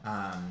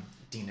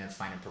Dean of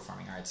Fine and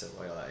Performing Arts at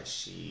Loyola,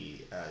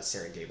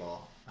 Sarah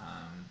Gable,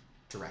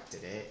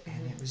 directed it.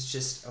 And it was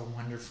just a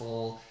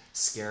wonderful,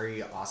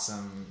 scary,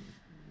 awesome,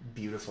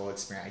 beautiful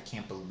experience. I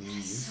can't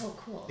believe so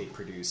cool. They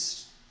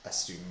produced a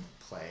student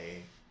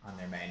play on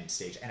their main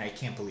stage. And I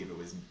can't believe it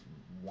was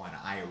one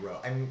I wrote.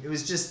 I mean, it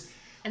was just...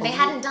 And they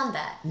hadn't done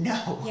that.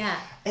 No. Yeah.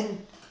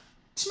 And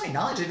to my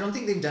knowledge, I don't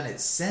think they've done it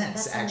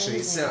since, That's actually.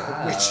 amazing. So,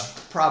 Wow.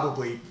 which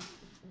probably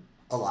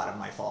a lot of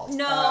my fault.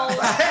 No.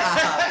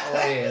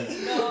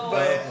 Please. No.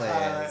 But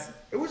Please.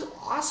 it was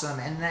awesome,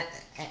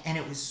 and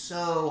it was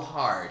so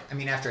hard. I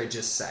mean, after I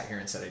just sat here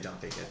and said I don't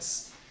think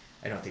it's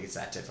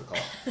that difficult.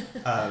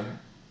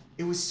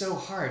 It was so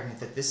hard, and I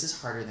thought this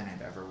is harder than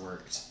I've ever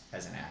worked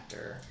as an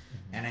actor,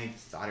 and I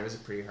thought I was a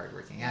pretty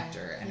hardworking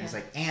actor, and it was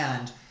like,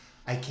 and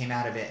I came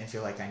out of it and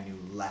feel like I knew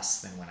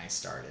less than when I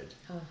started.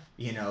 Oh.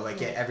 You know,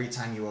 like every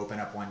time you open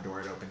up one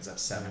door, it opens up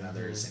 7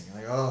 others, and you're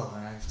like, oh,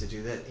 I have to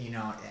do that, you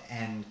know.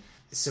 And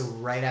so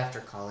right after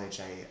college,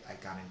 I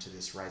got into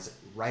this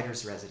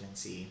writer's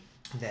residency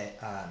that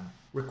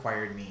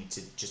required me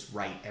to just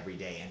write every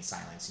day in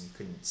silence, and you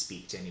couldn't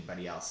speak to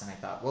anybody else. And I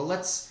thought, well,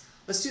 let's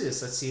do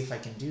this. Let's see if I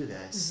can do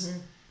this,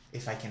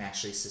 if I can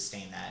actually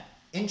sustain that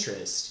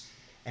interest.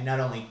 And not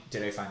only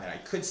did I find that I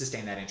could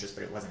sustain that interest,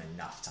 but it wasn't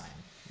enough time.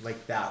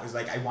 Like, that was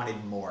like, I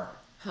wanted more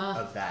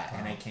of that.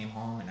 And I came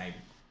home and I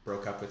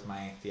broke up with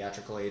my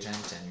theatrical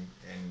agent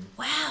and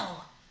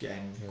Wow.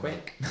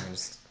 quit.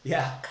 Just-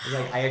 Yeah.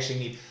 Like, I actually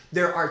need,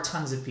 there are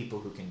tons of people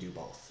who can do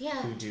both.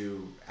 Yeah. Who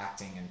do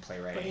acting and But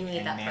playwriting you need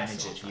and that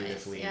manage personal it choice,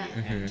 beautifully yeah.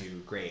 and do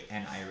great.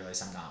 And I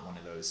realized I'm not one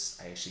of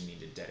those. I actually need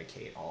to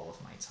dedicate all of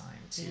my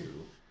time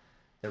to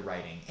the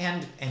writing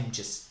and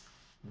just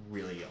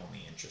really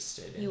only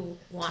interested in You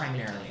want to be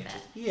primarily doing that.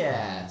 interested.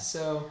 Yeah.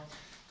 So,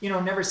 you know,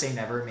 never say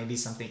never. Maybe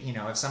something, you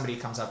know, if somebody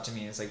comes up to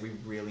me and it's like, we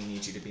really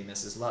need you to be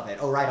Mrs. Lovett.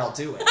 Oh, right, I'll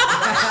do it.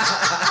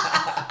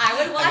 I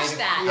would watch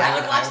that. yeah, I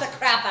would watch the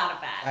crap out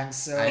of that. I'm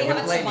so... I We have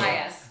a blame you.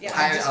 Tobias.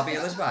 Yeah. I'll be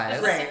Elizabeth Tobias.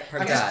 Great. For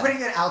I'm just God.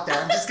 putting it out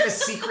there. I'm just going to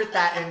secret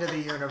that into the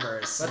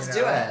universe. Let's you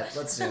do know? it.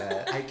 Let's do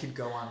it. I could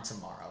go on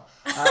tomorrow.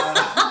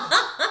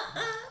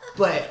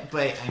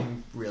 But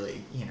I'm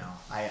really, you know,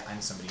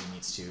 I'm somebody who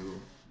needs to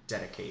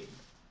dedicate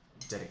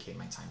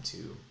my time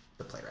to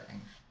the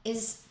playwriting.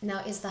 Is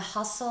the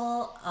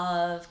hustle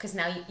of, because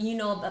now you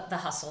know about the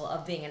hustle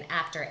of being an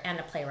actor and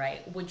a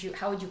playwright.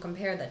 How would you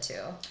compare the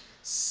two?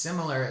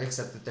 Similar,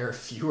 except that there are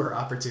fewer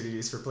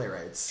opportunities for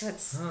playwrights. So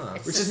it's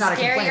Which a is not a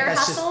complaint, scarier that's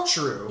hustle? just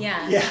true.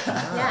 Yeah. Yeah.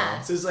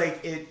 Yeah. So it's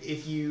like,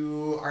 if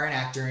you are an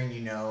actor and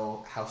you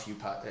know how few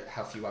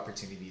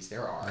opportunities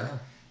there are,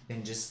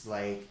 then just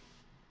like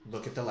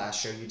look at the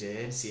last show you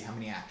did, see how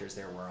many actors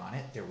there were on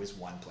it. There was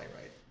one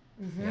playwright.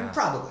 Yeah.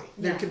 Probably.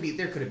 There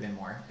Yeah. could have been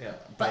more. Yeah.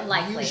 But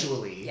likely.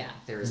 Usually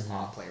there is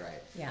a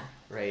playwright. Yeah.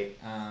 Right.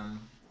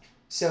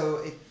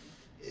 So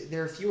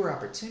there are fewer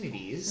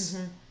opportunities,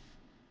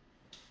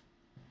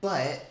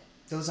 but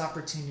those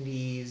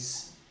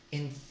opportunities,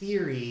 in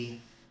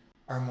theory,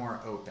 are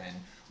more open.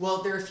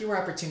 Well, there are fewer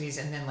opportunities,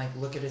 and then like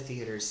look at a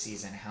theater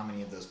season. How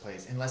many of those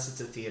plays? Unless it's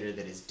a theater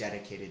that is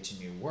dedicated to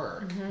new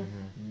work,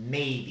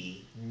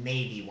 maybe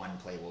one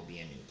play will be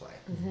a new play.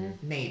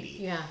 Maybe.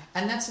 Yeah.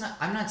 And that's not.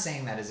 I'm not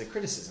saying that as a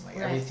criticism. Like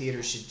every Right.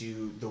 theater should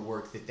do the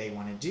work that they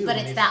want to do. But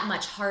and it's if- that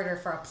much harder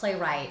for a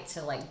playwright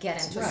to like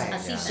get into Right. a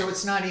season. So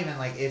it's not even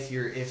like if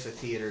a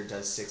theater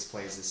does 6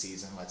 plays a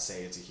season, let's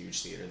say it's a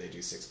huge theater, they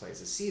do 6 plays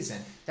a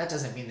season, that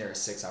doesn't mean there are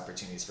 6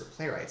 opportunities for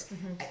playwrights.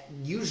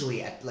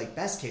 Usually at like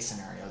best case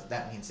scenarios,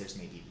 that means there's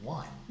maybe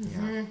 1.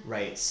 Yeah.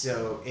 Right.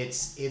 So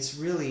it's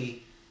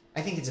really,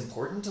 I think it's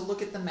important to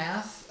look at the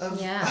math of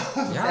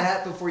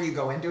that before you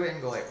go into it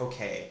and go like,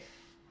 okay,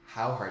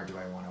 how hard do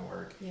I want to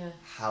work? Yeah.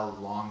 How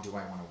long do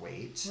I want to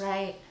wait?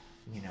 Right.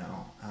 You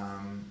know,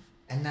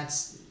 and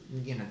that's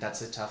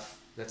a tough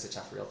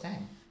real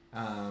thing.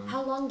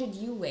 How long did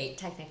you wait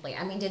technically?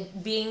 I mean,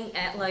 did being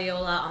at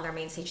Loyola on their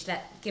main stage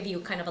that give you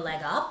kind of a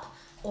leg up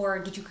or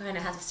did you kind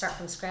of have to start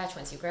from scratch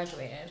once you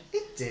graduated?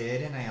 It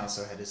did, and I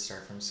also had to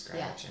start from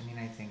scratch. Yeah. I mean,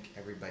 I think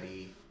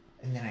everybody,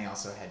 and then I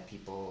also had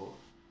people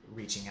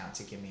reaching out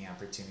to give me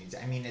opportunities.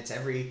 I mean,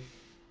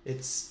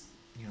 it's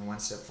one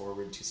step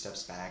forward, two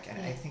steps back,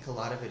 and I think a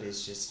lot of it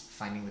is just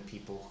finding the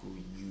people who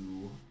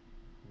you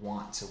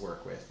want to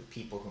work with, the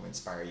people who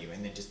inspire you,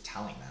 and then just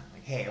telling them,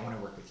 like, hey, I want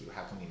to work with you,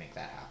 how can we make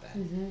that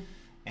happen?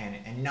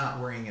 And not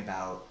worrying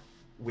about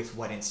with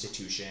what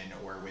institution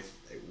or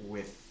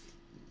with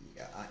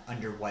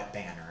under what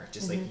banner,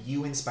 just like,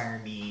 you inspire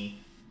me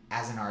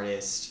as an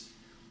artist,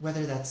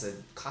 whether that's a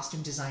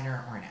costume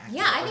designer or an actor.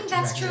 Yeah, I think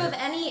that's director. true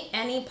of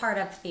any part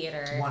of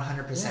theater.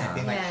 100%.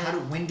 Being like,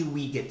 when do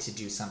we get to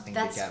do something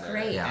That's together?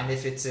 great. And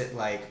if it's at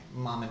like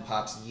mom and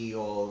pop's ye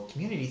old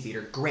community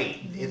theater,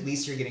 great. At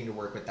least you're getting to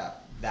work with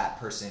that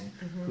person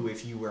who,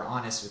 if you were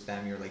honest with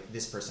them, you're like,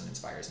 this person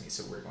inspires me,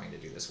 so we're going to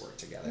do this work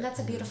together. And that's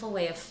a beautiful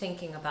way of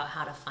thinking about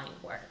how to find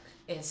work.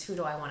 Is who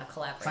do I want to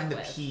collaborate Find the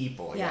with?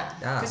 people, Yeah.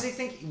 Because I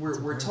think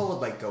we're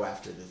told, like, go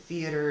after the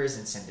theaters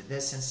and send to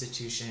this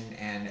institution,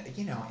 and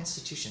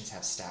institutions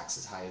have stacks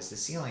as high as the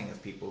ceiling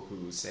of people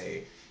who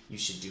say you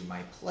should do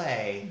my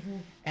play,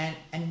 and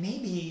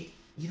maybe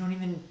you don't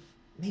even.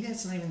 Maybe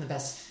that's not even the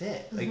best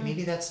fit. Like,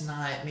 maybe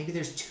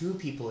there's two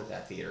people at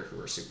that theater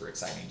who are super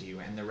exciting to you,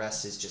 and the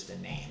rest is just a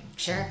name.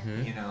 Sure.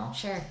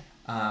 Sure.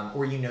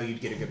 Or you'd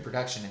get a good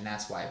production, and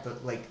that's why.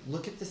 But, like,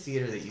 look at the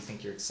theater that you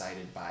think you're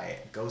excited by.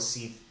 Go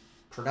see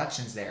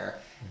productions there,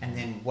 and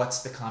then what's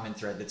the common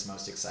thread that's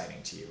most exciting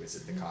to you? Is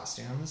it the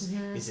costumes?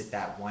 Is it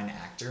that one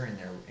actor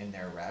in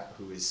their rep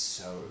who is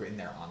so in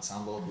their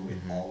ensemble who it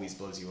always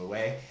blows you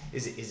away?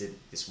 Is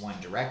it this one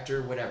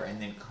director, whatever?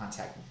 And then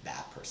contact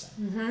that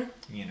person.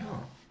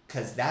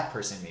 Because that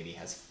person maybe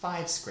has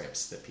 5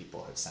 scripts that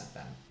people have sent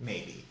them,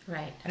 maybe.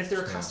 Right. And if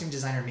they're a costume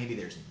designer, maybe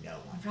there's no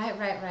one.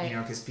 Right.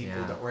 Because people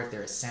don't, or if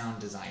they're a sound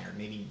designer,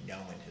 maybe no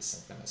one has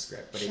sent them a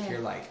script. But if you're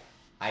like,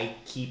 I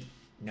keep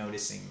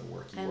noticing the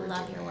work you are doing. I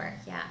love your work,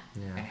 yeah.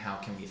 And how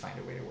can we find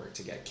a way to work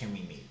together? Can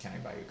we meet? Can I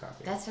buy you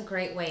coffee? That's a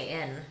great way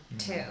in,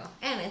 too.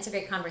 And it's a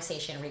great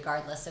conversation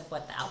regardless of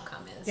what the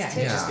outcome is. Yeah,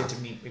 too. you just get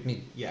to meet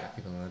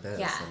people like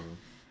this. Yeah.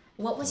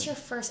 What was your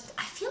first...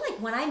 I feel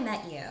like when I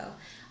met you,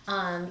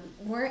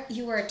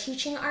 you were a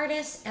teaching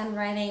artist and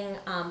writing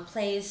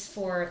plays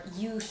for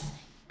youth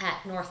at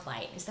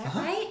Northlight. Is that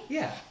right?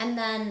 Yeah. And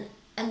then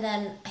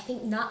I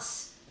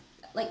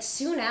think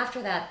soon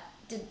after that,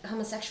 did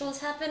homosexuals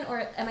happen,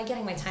 or am I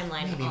getting my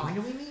timeline Maybe. wrong? When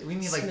did we meet? We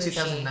meet like Smooshy.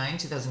 2009,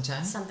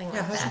 2010? Something like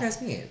Yeah, that. how'd you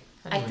guys meet?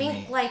 I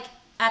think like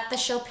at the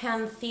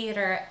Chopin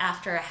Theater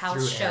after a house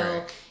Through show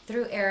Eric.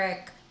 through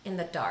Eric in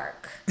the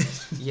dark.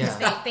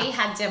 Yeah. They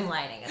had dim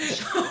lighting at the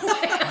show.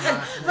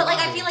 But like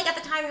I feel like at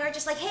the time we were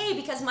just like, hey,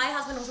 because my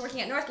husband was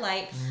working at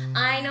Northlight,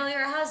 I know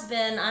your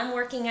husband, I'm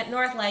working at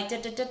Northlight,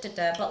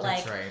 But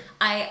like That's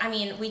right. I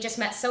mean, we just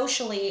met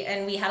socially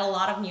and we had a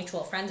lot of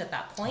mutual friends at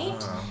that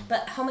point.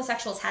 But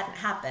homosexuals hadn't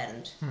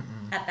happened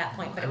at that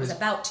point, but it was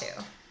about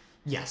to.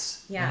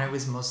 Yes. Yeah. And I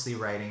was mostly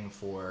writing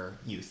for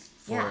youth,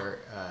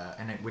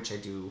 which I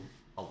do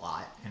a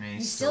lot, and I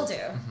You still do.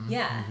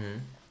 Yeah.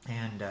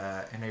 And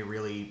I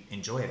really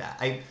enjoy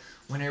that.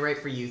 When I write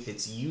for youth,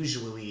 it's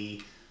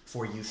usually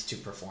for youth to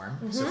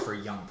perform, so for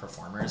young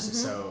performers.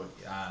 So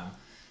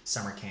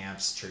summer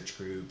camps, church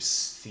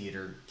groups,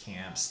 theater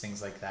camps,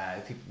 things like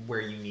that,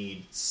 where you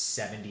need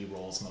 70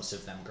 roles, most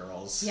of them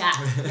girls. Yeah.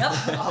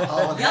 Yep.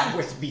 all of them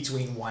with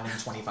between 1 and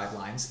 25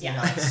 lines.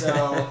 Yeah.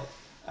 So,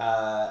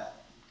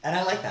 and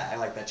I like that. I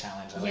like that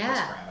challenge. I like Yeah.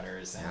 those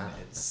parameters, and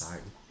that's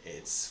hard.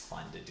 it's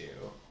fun to do.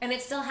 And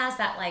it still has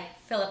that like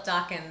Philip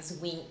Dawkins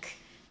wink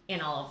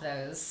in all of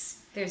those.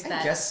 There's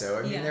that. I guess so.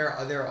 I mean,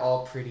 yeah. they're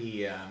all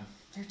pretty.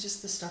 They're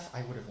just the stuff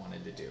I would have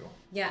wanted to do.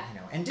 Yeah.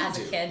 And did As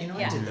a do. kid,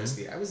 I did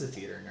those. I was a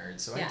theater nerd,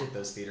 so I did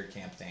those theater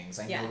camp things.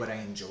 I know what I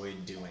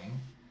enjoyed doing.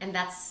 And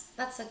that's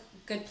a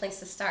good place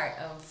to start.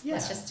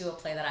 Let's just do a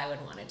play that I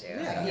would want to do.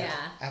 Yeah.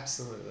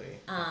 Absolutely.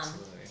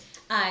 Absolutely.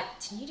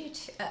 Didn't you do?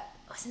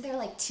 Wasn't there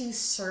like 2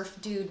 surf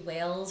dude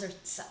whales or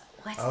what's that?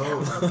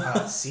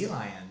 Oh, sea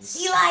lions.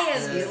 Sea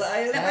lions. Sea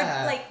lions?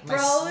 That were like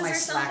bros my or something.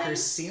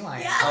 Slackers sea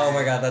lions. Yes. Oh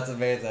my god, that's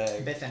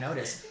amazing. Biff and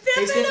Otis.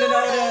 Biff and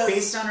Otis.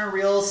 Based on a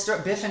real story.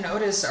 Biff and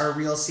Otis are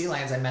real sea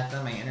lions. I met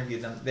them. I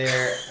interviewed them.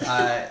 They're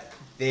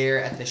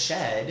at the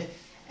Shed,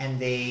 and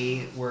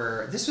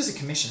this was a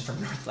commission from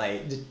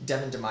Northlight.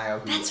 Devin DeMaio,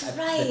 who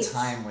at the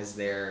time was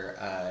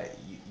their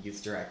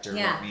youth director,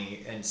 wrote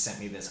me and sent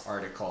me this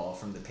article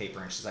from the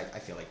paper, and she's like, I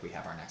feel like we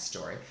have our next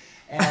story.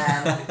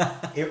 And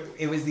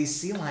it was these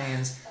sea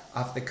lions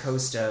off the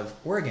coast of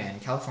Oregon,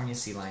 California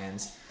sea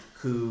lions,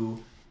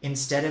 who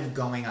instead of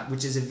going up,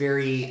 which is a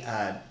very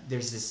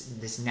there's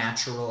this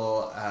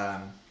natural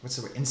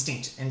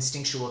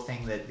instinctual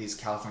thing that these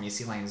California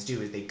sea lions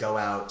do, is they go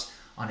out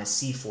on a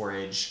sea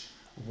forage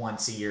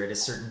once a year at a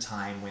certain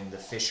time when the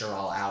fish are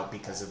all out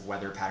because of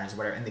weather patterns or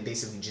whatever, and they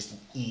basically just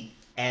eat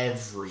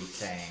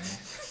everything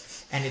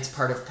And it's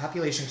part of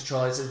population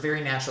control. It's a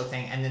very natural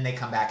thing. And then they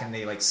come back and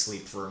they like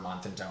sleep for a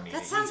month and don't eat.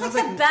 That sounds like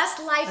the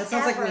best life ever. That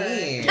sounds like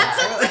me.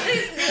 That's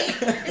somebody's name.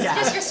 Is it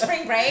just your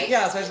spring break?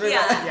 Yeah, it's my spring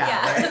break.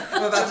 Yeah.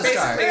 I'm about to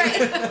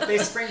start. They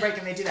spring break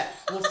and they do that.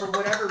 Well, for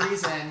whatever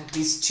reason,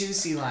 these 2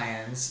 sea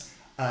lions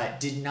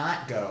did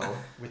not go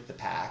with the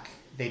pack.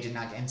 They did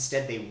not.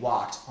 Instead, they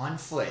walked on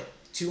foot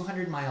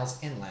 200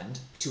 miles inland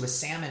to a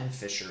salmon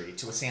fishery,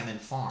 to a salmon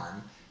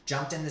farm,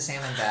 jumped in the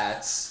salmon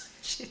vats,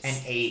 and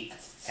ate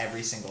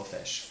every single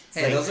fish.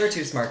 Hey, those are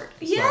too smart.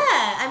 Yeah,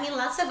 I mean,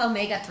 lots of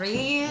omega-3s.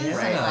 Yeah.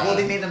 Right. Like, Well,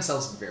 they made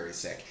themselves very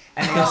sick.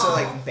 And they also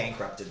like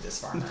bankrupted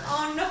this farmer.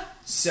 oh no.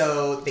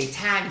 So they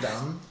tagged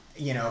them,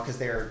 because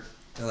they're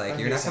like,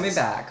 you're not coming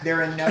back.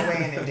 They're in no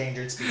way an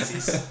endangered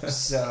species.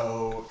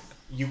 So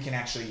you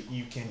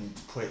can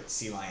put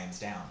sea lions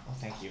down. Oh,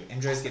 thank you.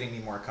 Enjoy's getting me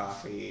more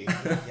coffee.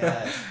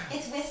 Yes.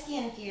 It's whiskey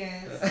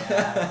infused.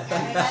 Yeah.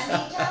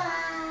 Everybody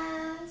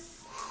does.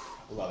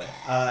 Love it.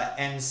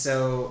 And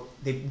so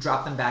they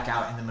dropped them back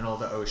out in the middle of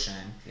the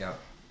ocean. Yep.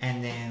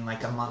 And then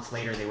like a month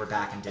later, they were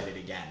back and did it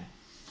again.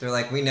 They're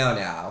like, we know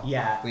now.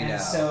 Yeah. We know.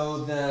 And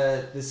so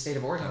the state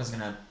of Oregon was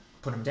going to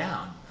put them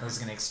down. I was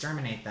going to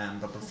exterminate them.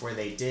 But before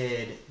they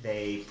did,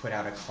 they put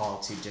out a call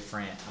to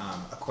different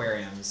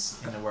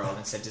aquariums in the world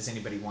and said, does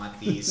anybody want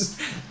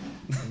these?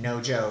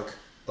 No joke.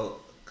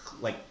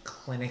 Like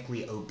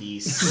clinically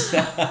obese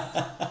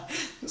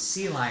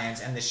sea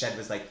lions, and the shed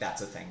was like,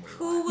 that's a thing we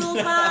Who want.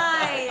 will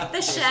buy?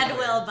 The shed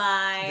will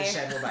buy. The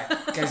shed will buy.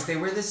 Guys, they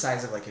were the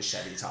size of like a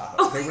Chevy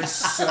Tahoe. They were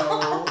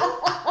so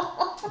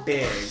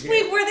big.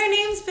 Wait, were their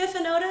names Biff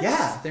and Otis?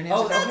 Yeah, their names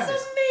Oh, are That's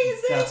Otis.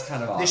 amazing. That's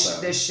kind of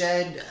awesome. The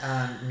shed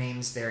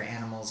names their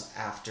animals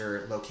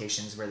after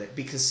locations where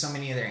because so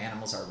many of their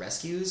animals are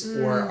rescues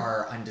or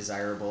are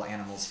undesirable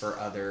animals for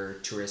other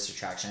tourist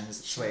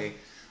attractions. That's why,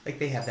 like,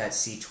 they have that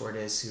sea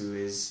tortoise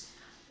whose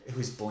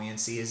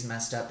buoyancy is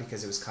messed up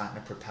because it was caught in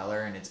a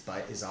propeller and its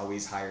butt is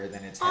always higher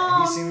than its head.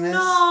 Have you seen this?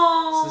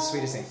 No. It's the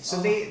sweetest thing.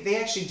 So they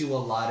actually do a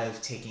lot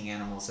of taking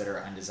animals that are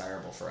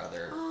undesirable for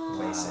other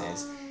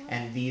places.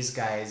 And these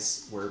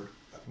guys were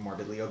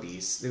morbidly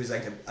obese. It was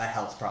like a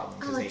health problem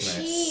because they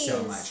ate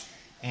so much.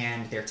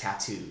 And they're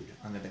tattooed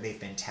on them. They've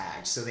been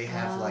tagged. So they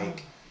have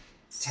like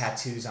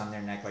tattoos on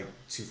their neck like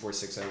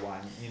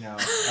 24601,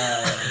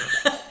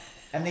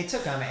 and they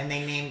took them and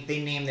they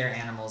named their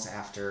animals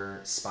after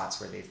spots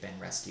where they've been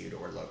rescued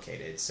or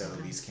located. So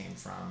these came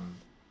from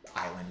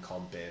island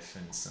called Biff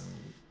and some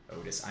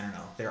Otis. I don't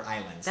know. They're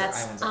islands. That's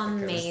they're islands off the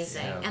coast.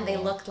 amazing. Yeah, and they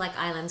looked like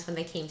islands when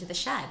they came to the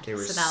shed. They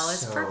were so that was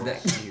so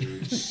perfect.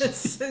 huge.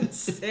 That's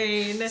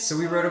insane. So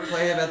we wrote a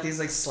play about these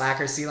like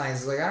slacker sea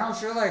lions. It's like, I don't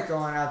feel like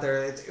going out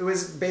there. It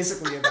was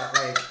basically about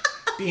like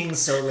being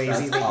so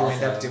lazy that you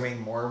end up doing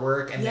more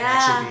work and then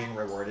actually being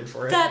rewarded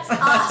for it. That's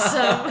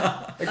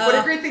awesome. Like, what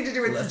a great thing to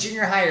do with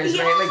junior hires,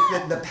 right?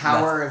 Like the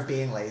power of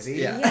being lazy.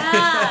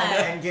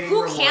 Yeah. And getting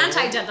Who rewarded. can't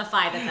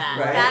identify with that?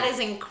 Right. That is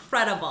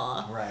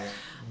incredible. Right.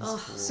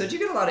 Oh. Cool. So do you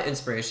get a lot of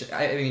inspiration?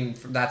 I mean,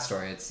 from that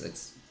story,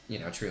 it's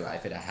true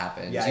life. It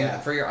happened. Yeah,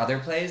 For your other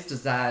plays, do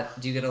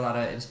you get a lot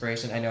of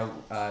inspiration? I know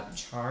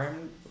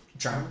Charm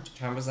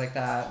was like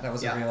that. That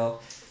was a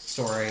real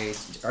story.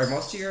 Are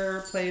most of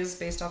your plays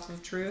based off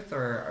of truth,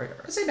 or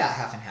I'd say about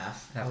half and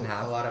half. Half and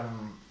half. A lot of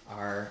them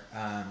are.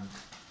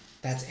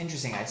 That's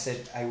interesting. I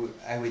said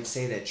I would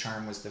say that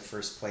Charm was the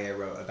first play I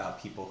wrote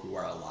about people who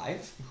are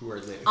alive, who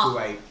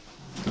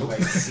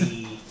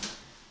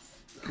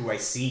I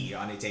see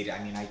on a day.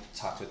 I mean, I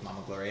talked with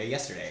Mama Gloria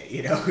yesterday,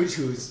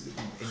 who's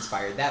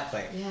inspired that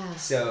play. Yeah.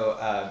 So,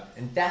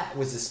 and that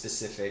was a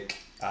specific.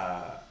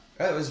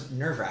 It was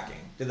nerve-wracking.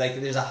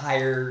 Like, there's a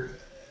higher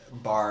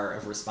bar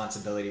of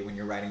responsibility when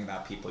you're writing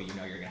about people you're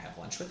gonna have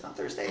lunch with on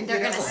Thursday. And they're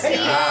going to Like, see it,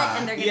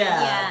 and they're going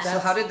to, So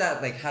how did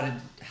that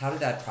how did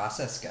that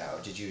process go?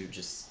 Did you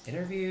just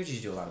interview? Did you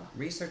do a lot of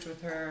research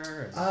with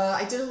her?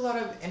 I did a lot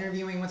of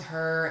interviewing with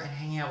her and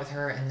hanging out with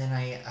her, and then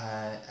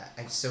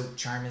so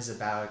Charm is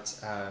about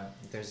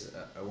there's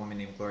a woman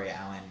named Gloria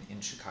Allen in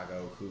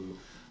Chicago who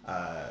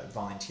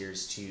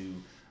volunteers to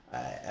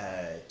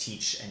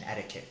teach an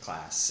etiquette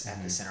class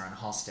at the Center on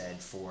Halsted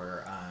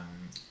for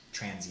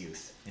trans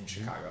youth in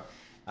Chicago.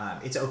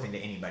 It's open to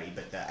anybody,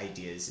 but the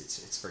idea is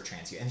it's for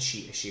trans youth, and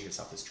she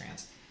herself is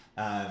trans.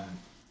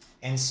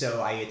 And so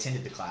I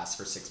attended the class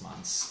for 6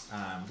 months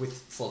with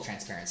full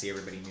transparency.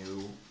 Everybody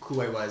knew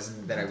who I was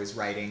and that I was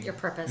writing. your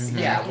purpose.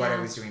 What I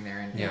was doing there,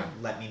 and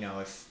let me know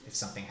if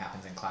something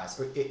happens in class.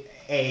 Or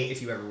A,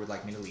 if you ever would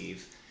like me to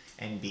leave,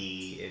 and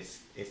B,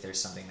 if there's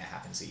something that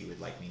happens that you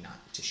would like me not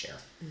to share.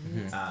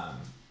 And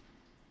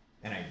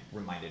I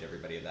reminded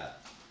everybody of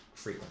that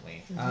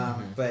frequently.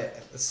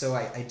 But so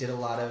I did a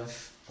lot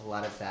of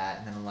that,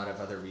 and then a lot of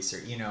other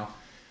research.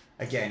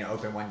 Again,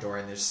 open one door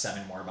and there's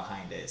 7 more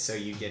behind it. So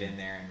you get in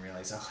there and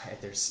realize,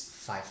 there's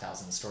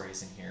 5,000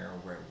 stories in here.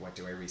 What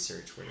do I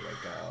research? Where do I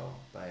go?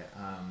 But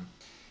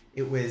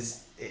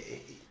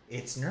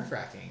it's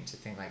nerve-wracking to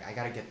think like, I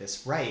got to get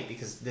this right,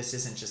 because this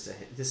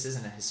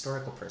isn't a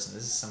historical person.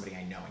 This is somebody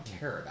I know and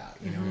care about.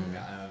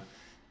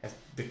 I've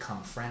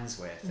become friends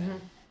with. And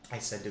I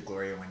said to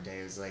Gloria one day,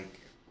 I was like,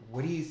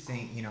 what do you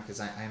think? You know, because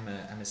I'm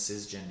a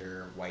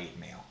cisgender white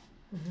male,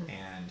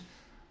 and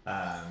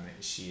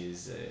she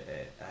is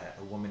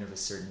a woman of a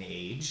certain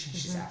age.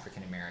 She's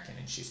African American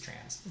and she's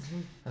trans.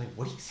 I'm like,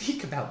 what do you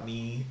think about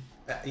me?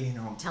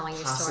 Telling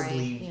your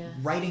possibly story.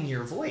 writing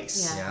your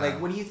voice. Yeah. Like,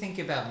 what do you think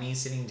about me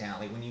sitting down?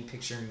 Like, when you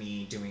picture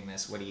me doing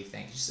this, what do you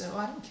think? She said, "Oh,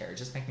 I don't care.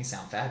 Just make me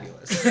sound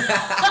fabulous."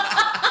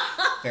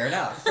 Fair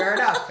enough.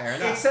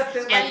 Except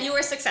that, like, And you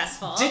were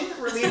successful.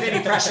 didn't relieve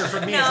any pressure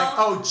from me. No. It's like,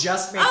 oh,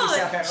 just make me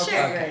sound fabulous.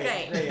 Sure,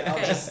 Okay,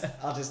 great.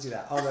 I'll just do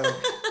that. Although,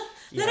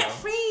 Let it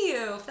free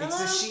you,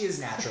 Philip. she is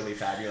naturally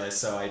fabulous,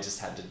 so I just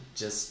had to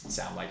just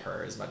sound like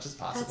her as much as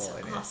possible.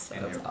 That's awesome.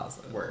 And it That's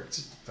awesome.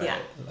 worked. But Yeah.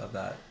 I love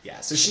that. yeah,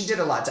 so she did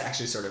a lot to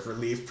actually sort of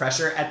relieve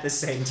pressure at the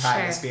same time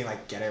Sure. as being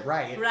like, get it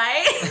right.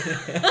 Right?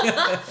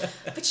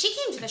 But she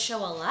came to the show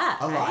a lot,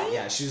 A lot, right?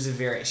 yeah. She was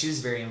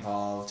very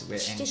involved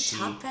with, She and did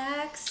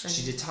talkbacks.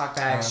 she did talkbacks.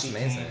 that's She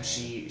amazing.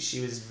 came. She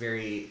was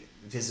very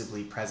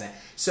visibly present.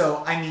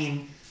 So I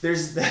mean,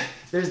 there's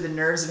the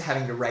nerves of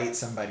having to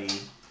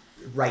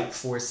write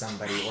for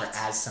somebody or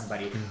as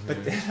somebody,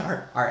 but then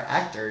our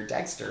actor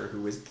Dexter,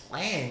 who was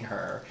playing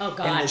her Oh, in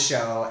God. the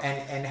show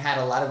and had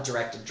a lot of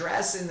direct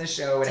address in the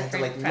show and had to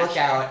like Different look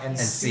pressure. out and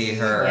see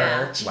her.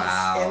 Yeah.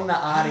 Wow. in the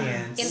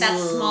audience In that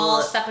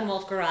small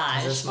Steppenwolf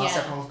garage. There's a small yeah.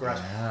 Steppenwolf garage.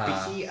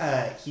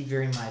 Yeah. But he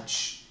very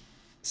much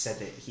said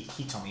that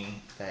he told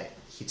me that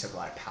he took a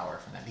lot of power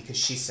from that because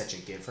she's such a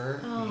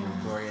giver. Oh.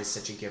 Gloria is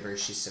such a giver.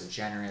 She's so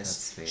generous.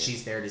 That's sweet.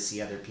 She's there to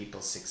see other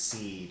people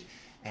succeed.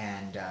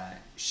 And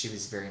she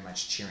was very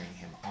much cheering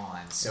him on.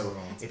 So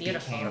it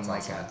beautiful. became That's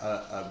like awesome.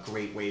 a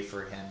great way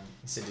for him.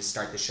 He said to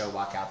start the show,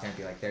 walk out there and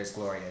be like, there's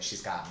Gloria,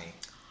 she's got me.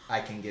 I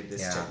can give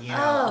this to,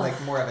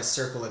 like more of a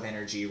circle of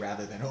energy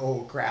rather than,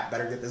 oh crap,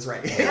 better get this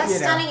right. That's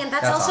stunning, and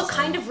that's also awesome.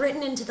 kind of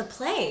written into the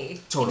play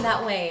Totally. in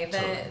that way.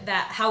 Totally.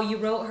 That how you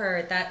wrote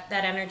her, that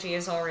energy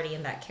is already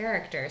in that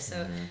character.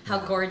 So how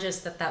gorgeous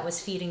that was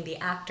feeding the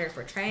actor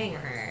portraying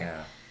her.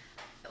 Yeah.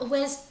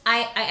 Was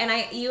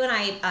you and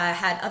I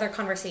had other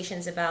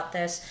conversations about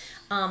this,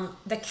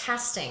 the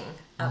casting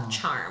of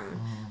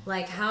Charm.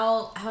 Like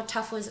how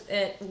tough was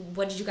it?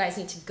 What did you guys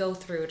need to go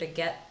through to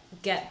get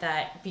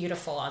that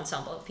beautiful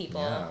ensemble of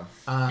people?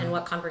 Yeah. And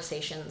what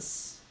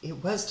conversations?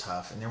 It was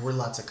tough, and there were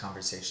lots of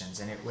conversations,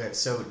 and it was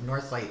so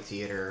Northlight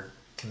Theater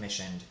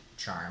commissioned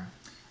Charm,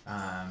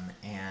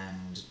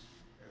 and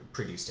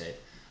produced it,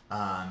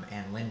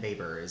 and Lynn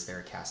Baber is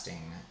their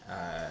casting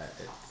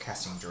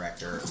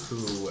director,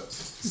 who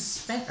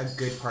spent a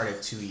good part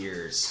of 2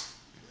 years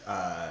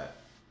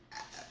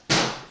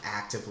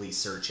actively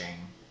searching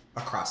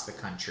across the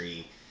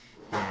country,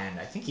 and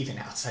I think even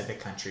outside the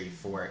country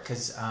for it,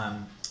 because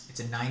it's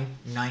a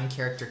nine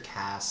character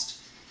cast.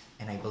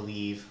 And I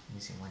believe, let me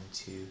see, 1,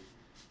 2,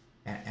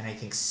 and I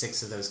think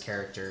 6 of those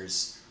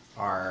characters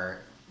are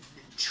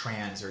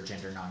trans or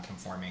gender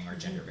non-conforming or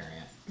gender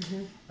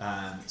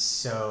variant.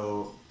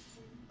 So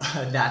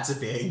that's a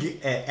big,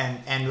 and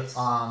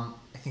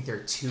I think there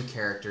are 2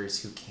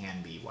 characters who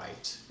can be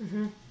white.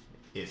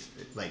 If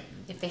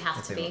If they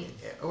have to be.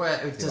 well,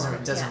 it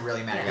doesn't Yeah.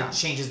 really matter. Yeah. It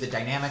changes the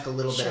dynamic a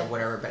little bit Sure. or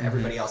whatever, but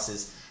everybody else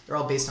they're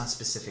all based on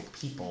specific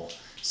people.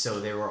 So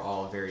they were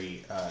all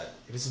very.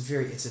 It's a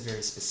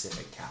very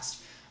specific cast,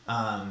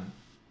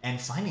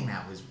 and finding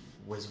that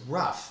was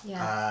rough.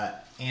 Yeah.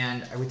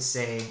 And I would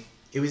say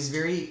it was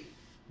very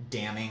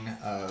damning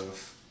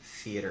of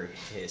theater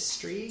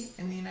history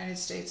in the United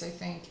States. I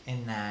think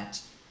in that.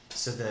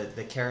 So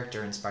the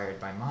character inspired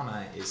by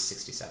Mama is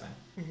 67,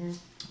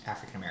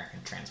 African American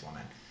trans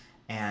woman,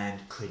 and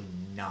could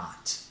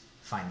not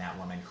find that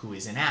woman who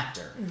is an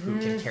actor who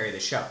can carry the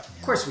show.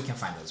 Of course, we can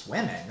find those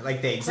women,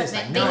 like they exist.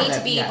 But I they know need that,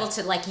 to be able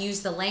to like use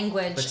the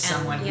language. but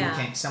someone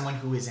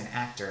who is an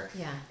actor.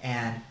 Yeah.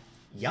 And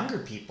younger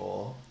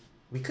people,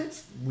 we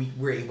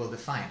were able to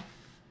find.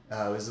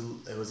 It was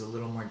a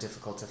little more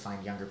difficult to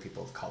find younger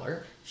people of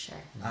color. Sure.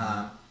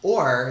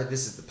 Or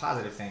this is the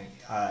positive thing: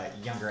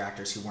 younger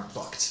actors who weren't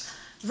booked.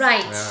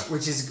 Right. Yeah.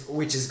 Which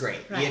is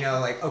great. Right. You know,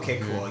 like, okay,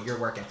 cool, you're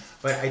working.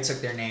 But I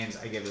took their names,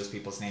 I gave those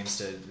people's names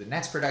to the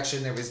next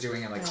production that was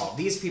doing it, like, called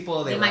these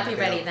people. They were might be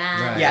ready unavailable.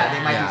 then. Right. Yeah,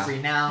 they might Yeah. be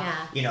free now. Yeah.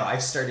 You know,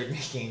 I've started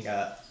making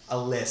a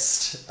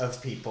list of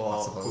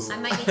people who... I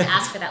might need to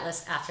ask for that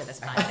list after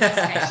this podcast.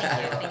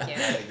 Okay,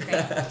 thank you.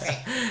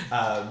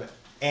 Great.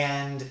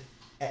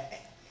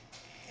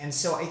 And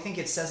so I think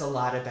it says a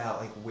lot about,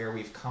 like, where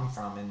we've come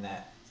from in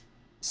that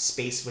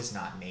space was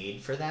not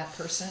made for that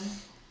person.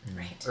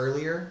 Right.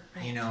 Earlier,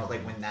 Right. you know,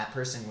 like when that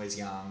person was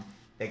young,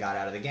 they got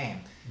out of the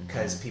game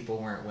because people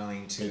weren't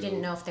willing to. They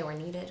didn't know if they were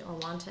needed or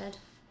wanted.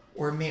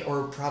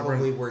 or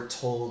probably were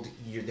told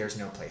there's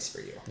no place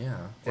for you. Yeah.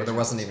 Or there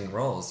wasn't even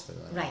roles for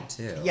them. Right.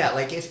 Too. Yeah,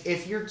 like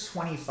if you're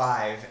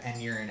 25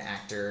 and you're an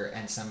actor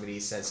and somebody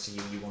says to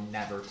you, you will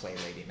never play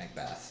Lady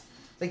Macbeth.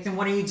 Like, then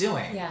what are you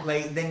doing? Yeah.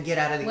 Like, then get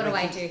out of the. What do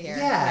like, I do here?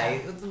 Yeah.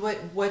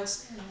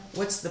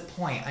 What's the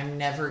point? I'm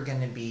never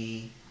gonna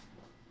be.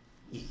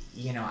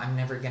 I'm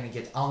never gonna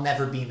get. I'll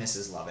never be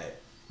Mrs.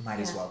 Lovett. Might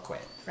as Yeah. well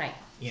quit. Right.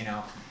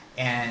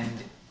 And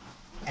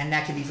and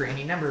that could be for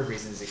any number of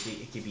reasons.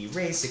 It could be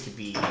race, it could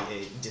be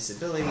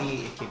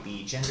disability, it could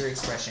be gender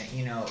expression.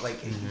 You know, like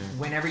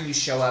whenever you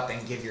show up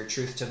and give your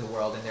truth to the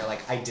world, and they're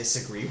like, I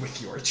disagree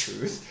with your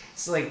truth.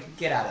 It's like,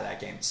 get out of that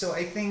game. So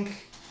I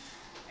think.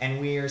 And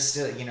we are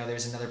still, you know,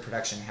 there's another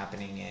production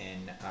happening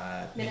in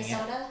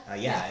Minnesota?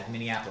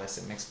 Minneapolis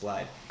at Mixed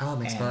Blood. Oh,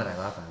 Mixed Blood, I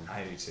love them.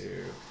 I do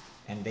too.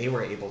 And they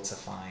were able to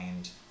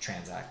find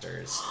trans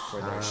actors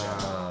for their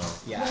show.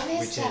 Yeah, what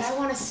is that? I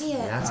want to see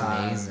it. That's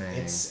amazing.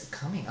 It's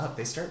coming up.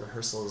 They start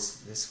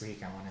rehearsals this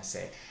week, I want to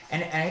say.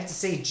 And I have to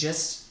say,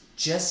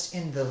 just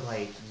in the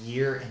like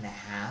year and a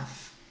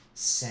half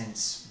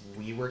since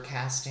we were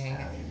casting,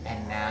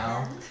 and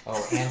now,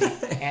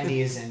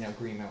 Andy is in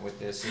agreement with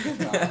this.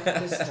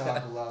 This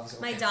dog loves.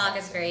 My dog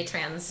is very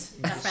trans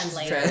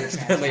friendly.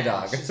 Friendly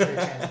dog. She's very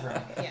trans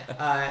friendly.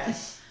 Yeah.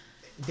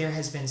 There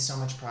has been so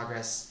much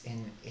progress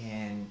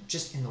in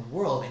just in the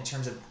world in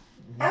terms of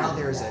now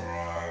there's a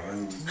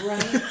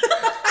right.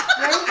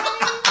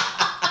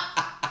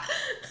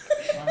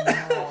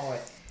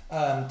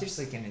 There's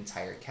like an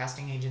entire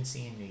casting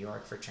agency in New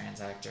York for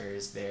trans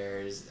actors.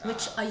 There's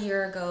which a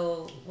year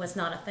ago was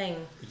not a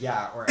thing.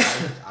 Yeah, or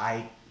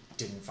I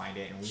didn't find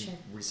it, and we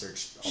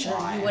researched a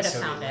lot. You would have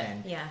found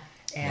it. Yeah.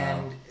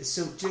 And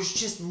so there's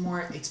just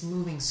more. It's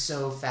moving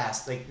so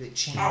fast. Like the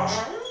change.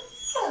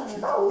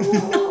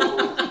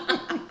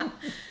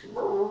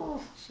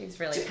 She's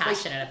really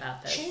passionate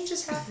about this. Change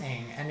is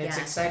happening, and it's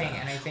exciting,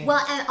 and I think.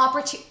 Well, and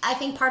I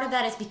think part of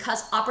that is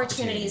because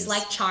opportunities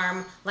like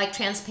Charm, like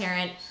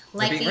Transparent,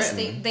 like these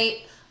things,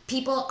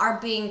 people are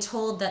being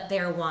told that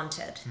they're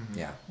wanted. Mm-hmm.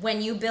 Yeah.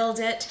 When you build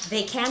it,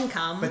 they can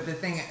come. But the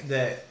thing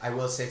that I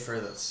will say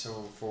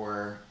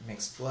for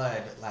Mixed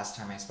Blood, last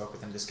time I spoke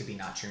with them, this could be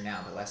not true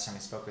now, but last time I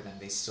spoke with them,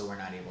 they still were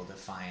not able to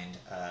find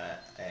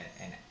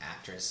an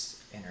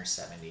actress in her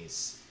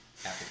 70s,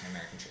 African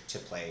American, to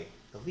play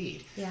the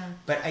lead. Yeah.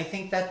 But I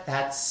think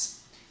that's.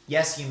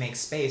 Yes, you make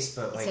space,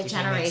 but like it's a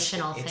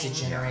generational thing. It's a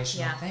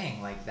generational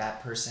thing. Like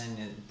that person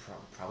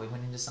probably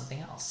went into something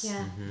else.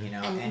 Yeah. You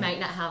know, and might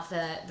not have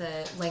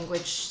the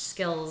language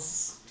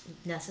skills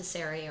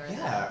necessary or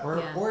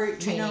or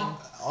training. You know,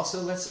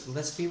 also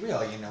let's be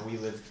real. You know, we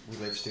lived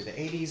through the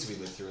 80s. We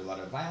lived through a lot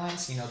of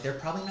violence. You know, they're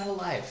probably not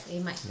alive. They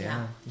might.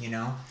 Yeah. You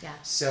know. Yeah.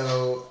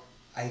 So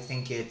I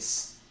think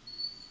it's.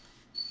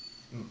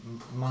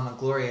 Mama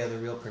Gloria, the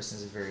real person,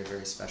 is a very,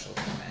 very special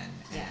woman,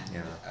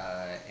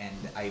 and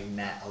I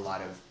met a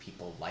lot of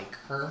people like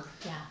her,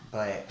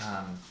 but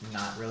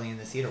not really in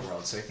the theater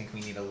world. So I think we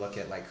need to look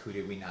at like who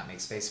did we not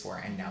make space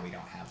for, and now we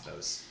don't have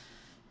those.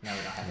 Now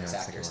we don't have those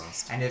actors.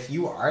 And if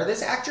you are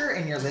this actor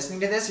and you're listening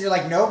to this, you're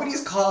like,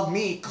 nobody's called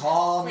me.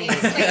 Call me. We'll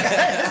put an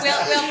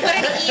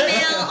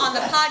email on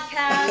the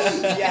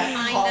podcast.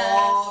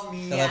 Call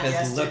me. Philip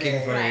is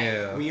looking for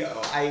you.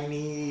 I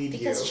need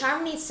because you.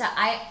 Charm needs to.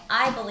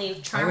 I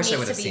believe Charm needs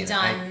to be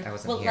done. I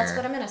wasn't well, here. Let's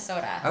go to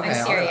Minnesota. Okay,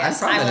 I'm serious. I'm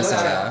from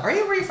Minnesota. Where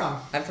are you from?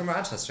 I'm from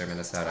Rochester,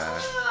 Minnesota.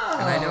 Oh.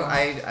 And I know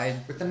I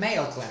with the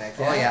Mayo Clinic.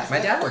 Oh yeah, my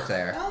dad worked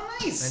there. Oh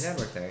nice. My dad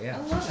worked there. Yeah.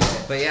 I love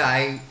it. But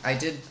yeah, I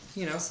did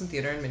some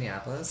theater in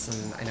Minneapolis,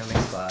 and I know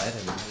Mixed Blood,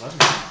 and I love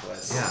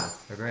Minneapolis. Yeah,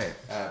 they're great.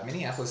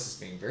 Minneapolis is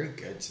being very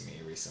good to me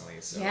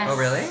recently. So. Yes. Oh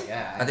really?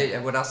 Yeah. Are they?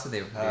 What else do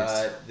they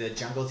produce? The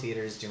Jungle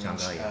Theater is doing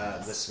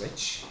The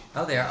Switch.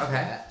 Oh, they are.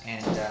 Okay.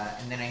 And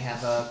then I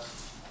have a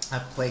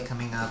play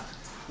coming up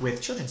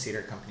with Children's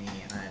Theater Company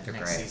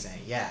next season.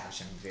 Yeah,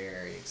 which I'm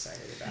very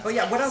excited about. Oh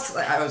yeah. What else?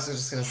 I was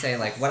just gonna say,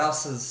 like, what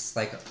else is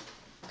like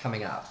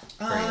coming up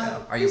for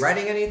you? Are you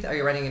writing anything? Are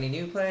you writing any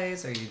new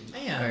plays? Or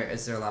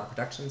is there a lot of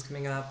productions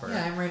coming up? Or?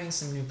 Yeah, I'm writing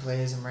some new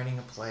plays. I'm writing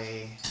a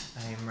play.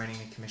 I'm writing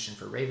a commission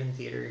for Raven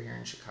Theater here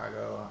in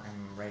Chicago.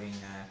 I'm writing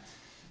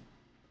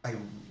I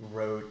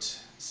wrote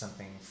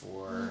something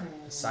for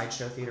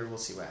Sideshow Theater. We'll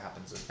see what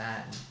happens with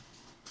that.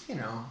 And,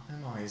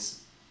 I'm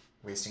always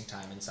wasting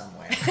time in some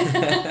way.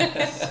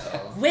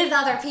 With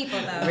other people,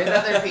 though. With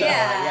other people,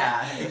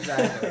 yeah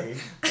exactly.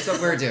 That's what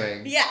we're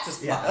doing.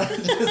 Yes.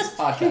 Just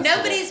podcast.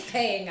 Nobody's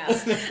paying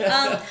us.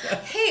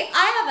 Hey,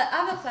 I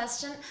have a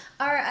question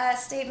or a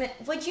statement.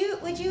 Would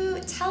you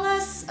tell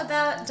us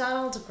about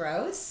Donald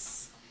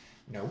Gross?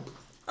 Nope.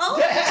 Oh.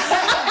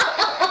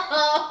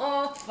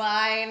 Oh,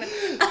 fine.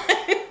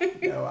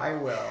 No, I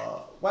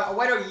will.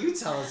 Why don't you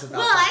tell us about?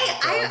 Well,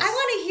 I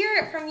want to hear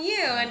it from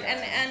you,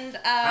 and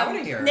I want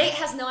to hear. Nate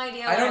has no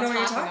idea. I don't know what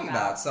you're talking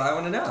about, so I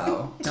want to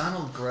know.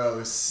 Donald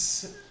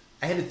Gross.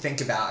 I had to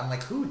think about. I'm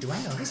like, who do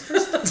I know this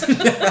person?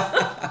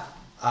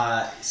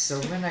 So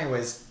when I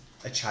was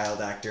a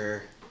child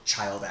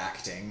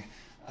acting,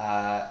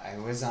 I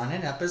was on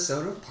an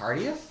episode of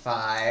Party of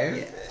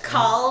Five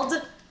called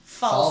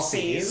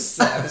Falsies.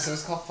 The episode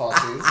was called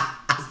Falsies.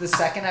 It's the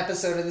second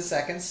episode of the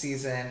second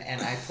season,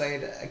 and I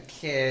played a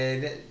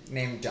kid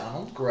named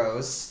Donald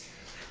Gross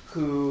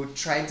who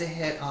tried to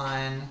hit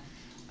on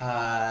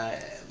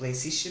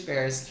Lacey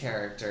Chabert's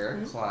character,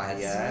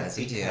 Claudia,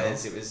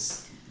 because it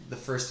was the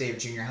first day of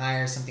junior high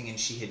or something, and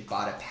she had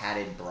bought a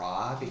padded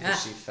bra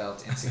because she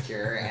felt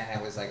insecure, and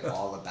I was like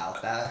all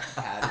about that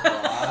padded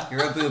bra. Yeah.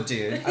 You're a boob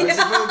dude. I was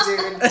a boob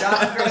dude.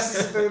 Donald Gross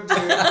is a boob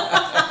dude.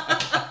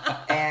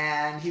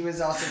 And he was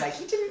also like,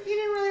 he didn't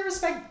really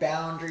respect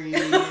boundaries.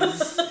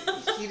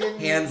 He didn't.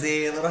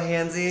 Handsy, a little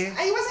handsy.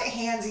 He wasn't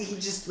handsy. He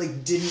just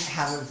like didn't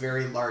have a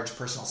very large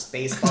personal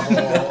space bubble.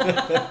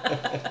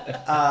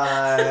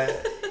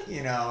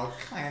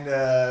 Kind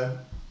of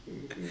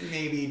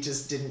maybe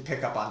just didn't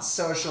pick up on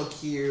social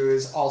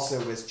cues.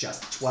 Also was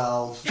just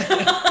 12.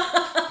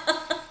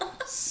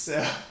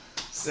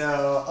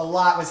 So a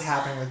lot was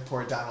happening with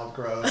poor Donald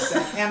Gross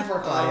and poor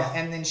Claudia.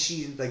 And then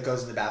she like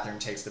goes in the bathroom,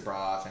 takes the bra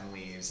off, and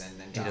leaves. And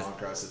then Donald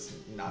Gross is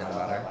not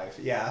about her life.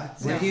 Yeah.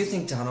 Where do you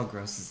think Donald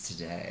Gross is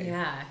today?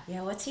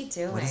 Yeah. What's he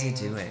doing? What is he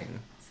doing?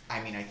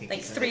 I mean, I think like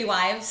he's 3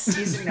 wives.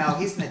 He's in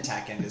the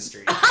tech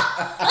industry.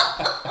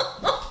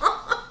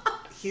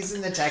 He's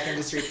in the tech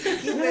industry.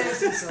 He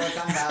lives in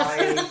Silicon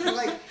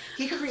Valley.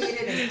 He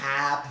created an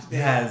app.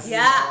 Yes.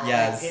 Yeah.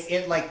 Yes.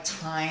 It like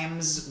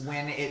times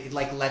when it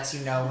like lets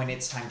you know when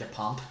it's time to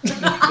pump.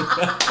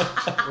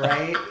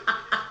 Right?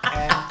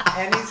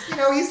 And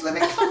he's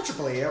living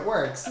comfortably. It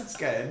works. It's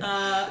good.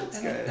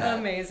 It's good.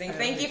 Amazing.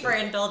 Thank you for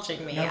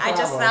indulging me. No I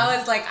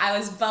was like I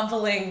was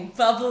bubbling.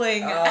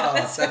 Oh,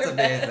 that's amazing.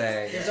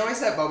 There's always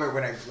that moment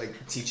when I'm like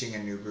teaching a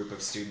new group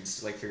of students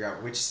to like figure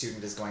out which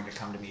student is going to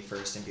come to me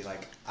first and be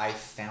like, I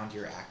found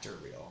your actor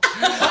reel.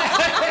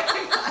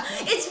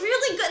 It's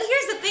really good.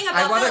 Here's the thing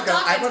about Philip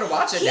Dawkins. I want to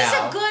watch it now. He's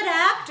a good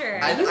actor.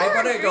 I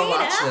want to go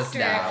watch this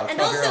now.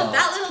 And also,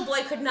 that little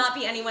boy could not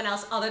be anyone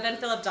else other than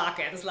Philip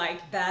Dawkins.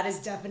 Like, that is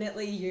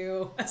definitely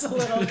you as a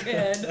little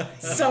kid.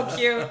 So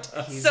cute.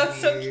 So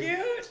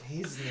cute.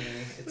 He's me.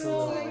 It's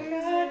Oh my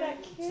God,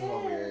 that kid. It's a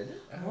little weird.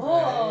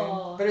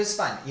 Whoa. But it was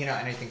fun, and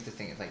I think the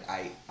thing is, like,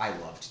 I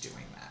loved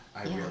doing that.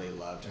 I really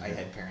loved. I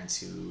had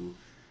parents who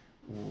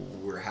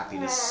were happy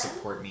to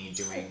support me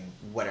doing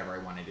whatever I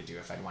wanted to do.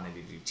 If I wanted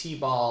to do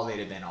t-ball, they'd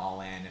have been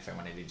all in. If I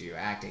wanted to do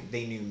acting,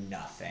 they knew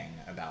nothing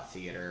about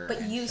theater.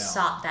 But you film.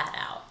 sought that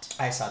out.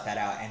 I sought that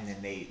out, and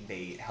then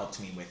they helped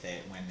me with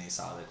it when they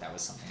saw that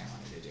was something I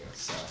wanted to do.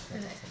 So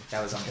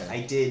that was on good.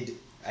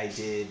 I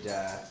did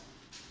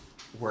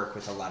work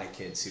with a lot of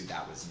kids who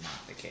that was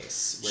not the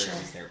case, where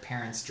it was their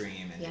parents'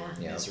 dream and they were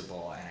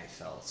miserable, and I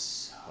felt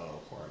so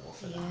horrible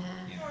for them.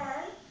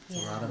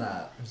 There's a lot of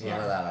that. There's a lot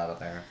of that out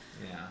there.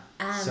 Yeah.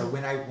 So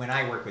when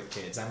I work with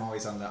kids, I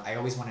always want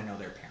to know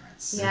their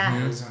parents. Yeah.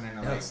 I always want to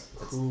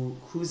know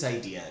whose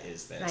idea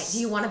is this. Right. Do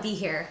you want to be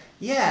here?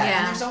 Yeah.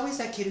 And there's always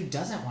that kid who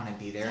doesn't want to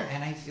be there,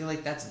 and I feel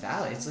like that's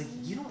valid. It's like,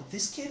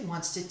 this kid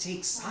wants to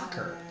take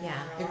soccer.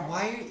 Yeah. Like,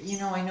 why?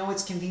 I know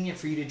it's convenient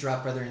for you to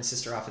drop brother and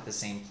sister off at the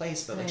same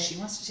place, but like she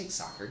wants to take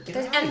soccer. Get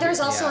her out of there's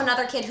here. also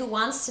another kid who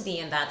wants to be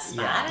in that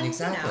spot. Yeah, and,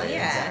 exactly.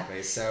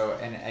 Exactly. So,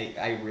 and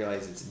I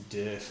realize it's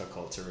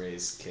difficult to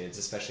raise kids,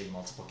 especially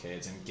multiple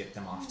kids, and get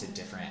them off to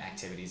different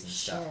activities and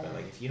stuff. But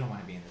like, if you don't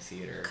want to be in the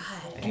theater,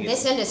 God, and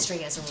this industry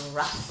is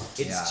rough.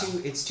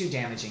 It's too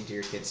damaging to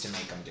your kids to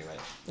make them do it.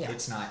 Yeah.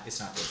 It's not good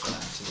for them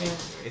to make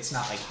them do it. It's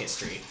not like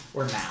history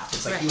or math.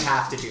 It's like you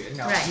have to do it.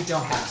 No, you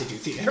don't have to do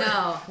theater.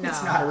 No.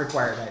 It's not a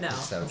requirement. No.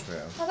 It's so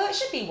true. Although it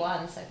should be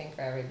once, I think,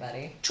 for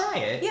everybody. Try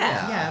it.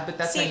 Yeah. But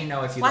that's how you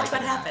know if you watch like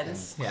what it or not.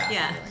 happens.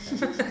 Yeah.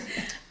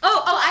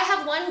 Oh, I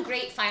have one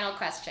great final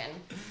question.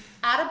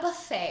 At a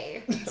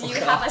buffet, do you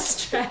have a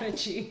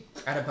strategy?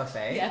 At a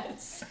buffet?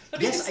 Yes.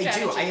 Yes, I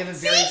do. I have a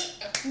very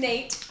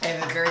Nate. I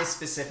have a very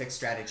specific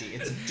strategy.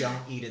 It's don't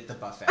eat at the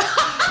buffet.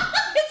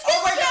 It's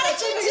his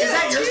strategy too. Is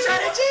that your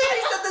strategy? I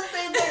said the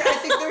same thing. I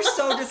think they're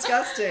so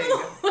disgusting.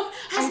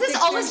 Has this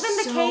always been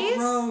the case?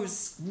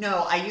 Gross.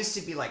 No, I used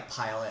to be like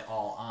pile it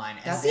all on.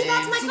 And See,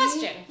 that's my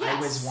question. I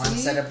Yes. was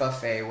once at a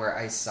buffet where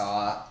I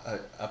saw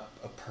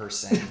a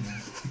person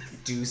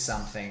do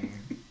something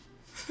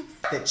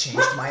that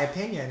changed my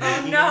opinion.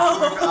 Of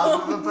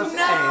a buffet.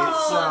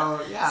 No.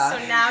 So yeah.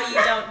 So now you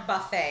don't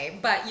buffet,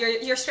 but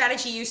your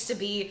strategy used to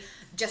be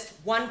just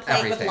one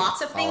plate with Everything.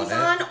 lots of All things of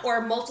it. on,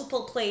 or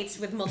multiple plates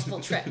with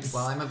multiple trips.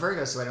 Well, I'm a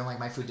Virgo, so I don't like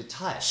my food to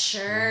touch.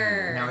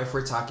 Sure. Now,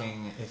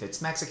 if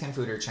it's Mexican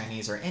food or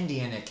Chinese or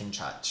Indian, it can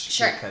touch.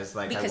 Sure. Because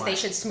they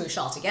should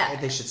smoosh all together.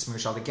 They should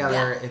smoosh all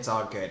together. It's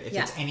all good. If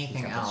it's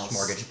anything You got else,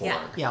 the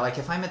smorgasbord. Yeah, like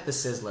if I'm at the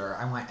Sizzler,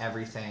 I want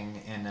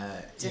everything in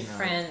a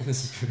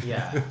Different.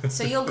 Yeah.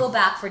 So you'll go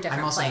back for different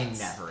I'm also plates.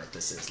 never at the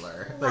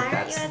Sizzler. Why Like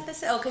aren't you at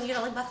this? Oh, because you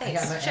don't like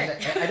buffets.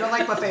 Sure. I don't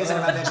like buffets and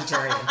I'm a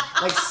vegetarian.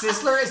 Like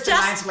Sizzler is the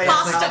ninth Just way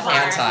pasta of bar.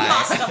 anti.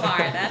 Pasta bar.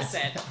 That's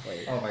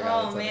it. Oh my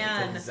god. Oh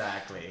man.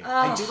 Exactly. Oh.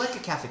 I do like a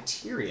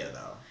cafeteria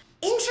though.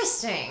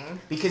 Interesting.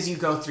 Because you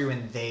go through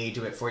and they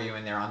do it for you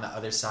and they're on the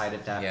other side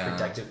of that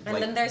productive And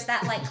like, then there's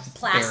that like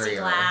plastic barrier.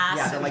 glass.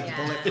 yeah, the like and,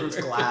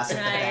 bulletproof glass at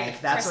the Right,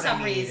 bank. That's for what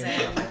some I need reason.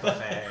 in my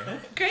buffet.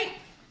 Great.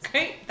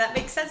 That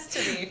makes sense to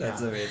me.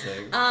 That's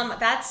amazing.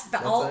 That's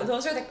the all. it.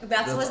 Those are the.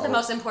 That was the all.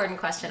 most important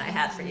question I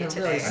had for you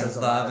today. I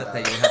love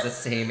that you have the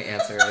same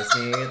answer as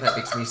me. That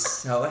makes me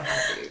so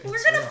happy.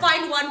 We're gonna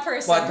find one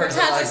person One who person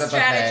has likes a a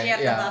strategy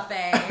buffet,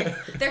 at the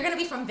buffet. They're gonna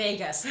be from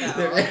Vegas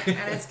though,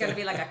 and it's gonna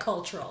be like a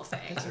cultural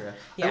thing.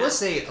 I will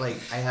say, like,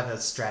 I have a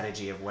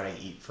strategy of what I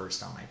eat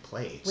first on my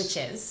plate. Which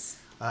is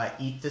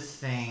eat the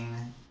thing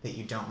that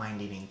you don't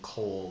mind eating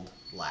cold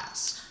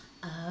last.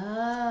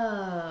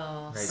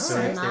 Oh, right. So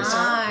if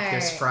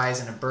there's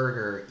fries in a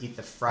burger, eat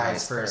the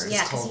fries first.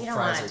 Yeah, because you don't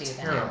want to do that.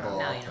 Terrible.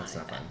 No, you don't want to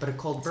do that. But a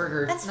cold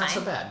burger, that's not fine.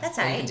 so bad. That's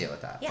all right. You can deal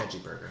with that. Yeah.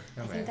 Veggie burger.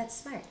 I think that's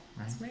smart.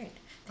 Right. Smart.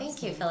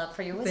 Thank you, Philip,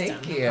 for your wisdom.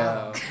 Thank you.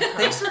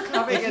 Thanks for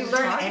coming If and you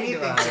learn talking anything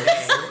to us.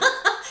 today,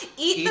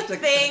 Eat the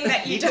thing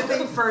that you eat the don't.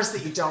 thing first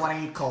that you don't want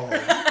to eat cold.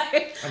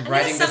 I'm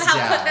writing this somehow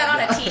down. put that on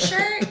a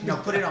T-shirt. No,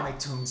 put it on my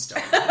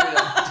tombstone.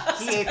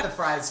 He ate the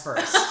fries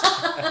first.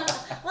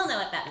 We'll know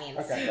what that means.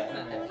 Okay.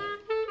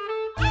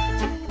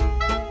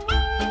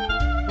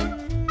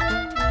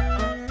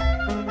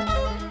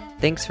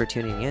 Thanks for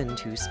tuning in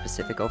to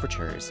Specific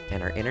Overtures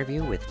and our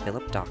interview with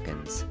Philip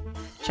Dawkins.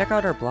 Check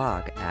out our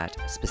blog at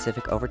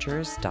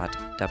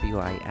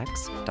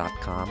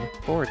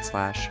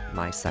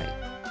specificovertures.wix.com/my-site.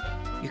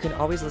 You can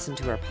always listen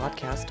to our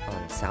podcast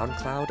on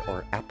SoundCloud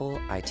or Apple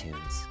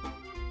iTunes.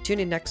 Tune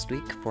in next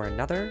week for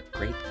another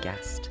great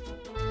guest.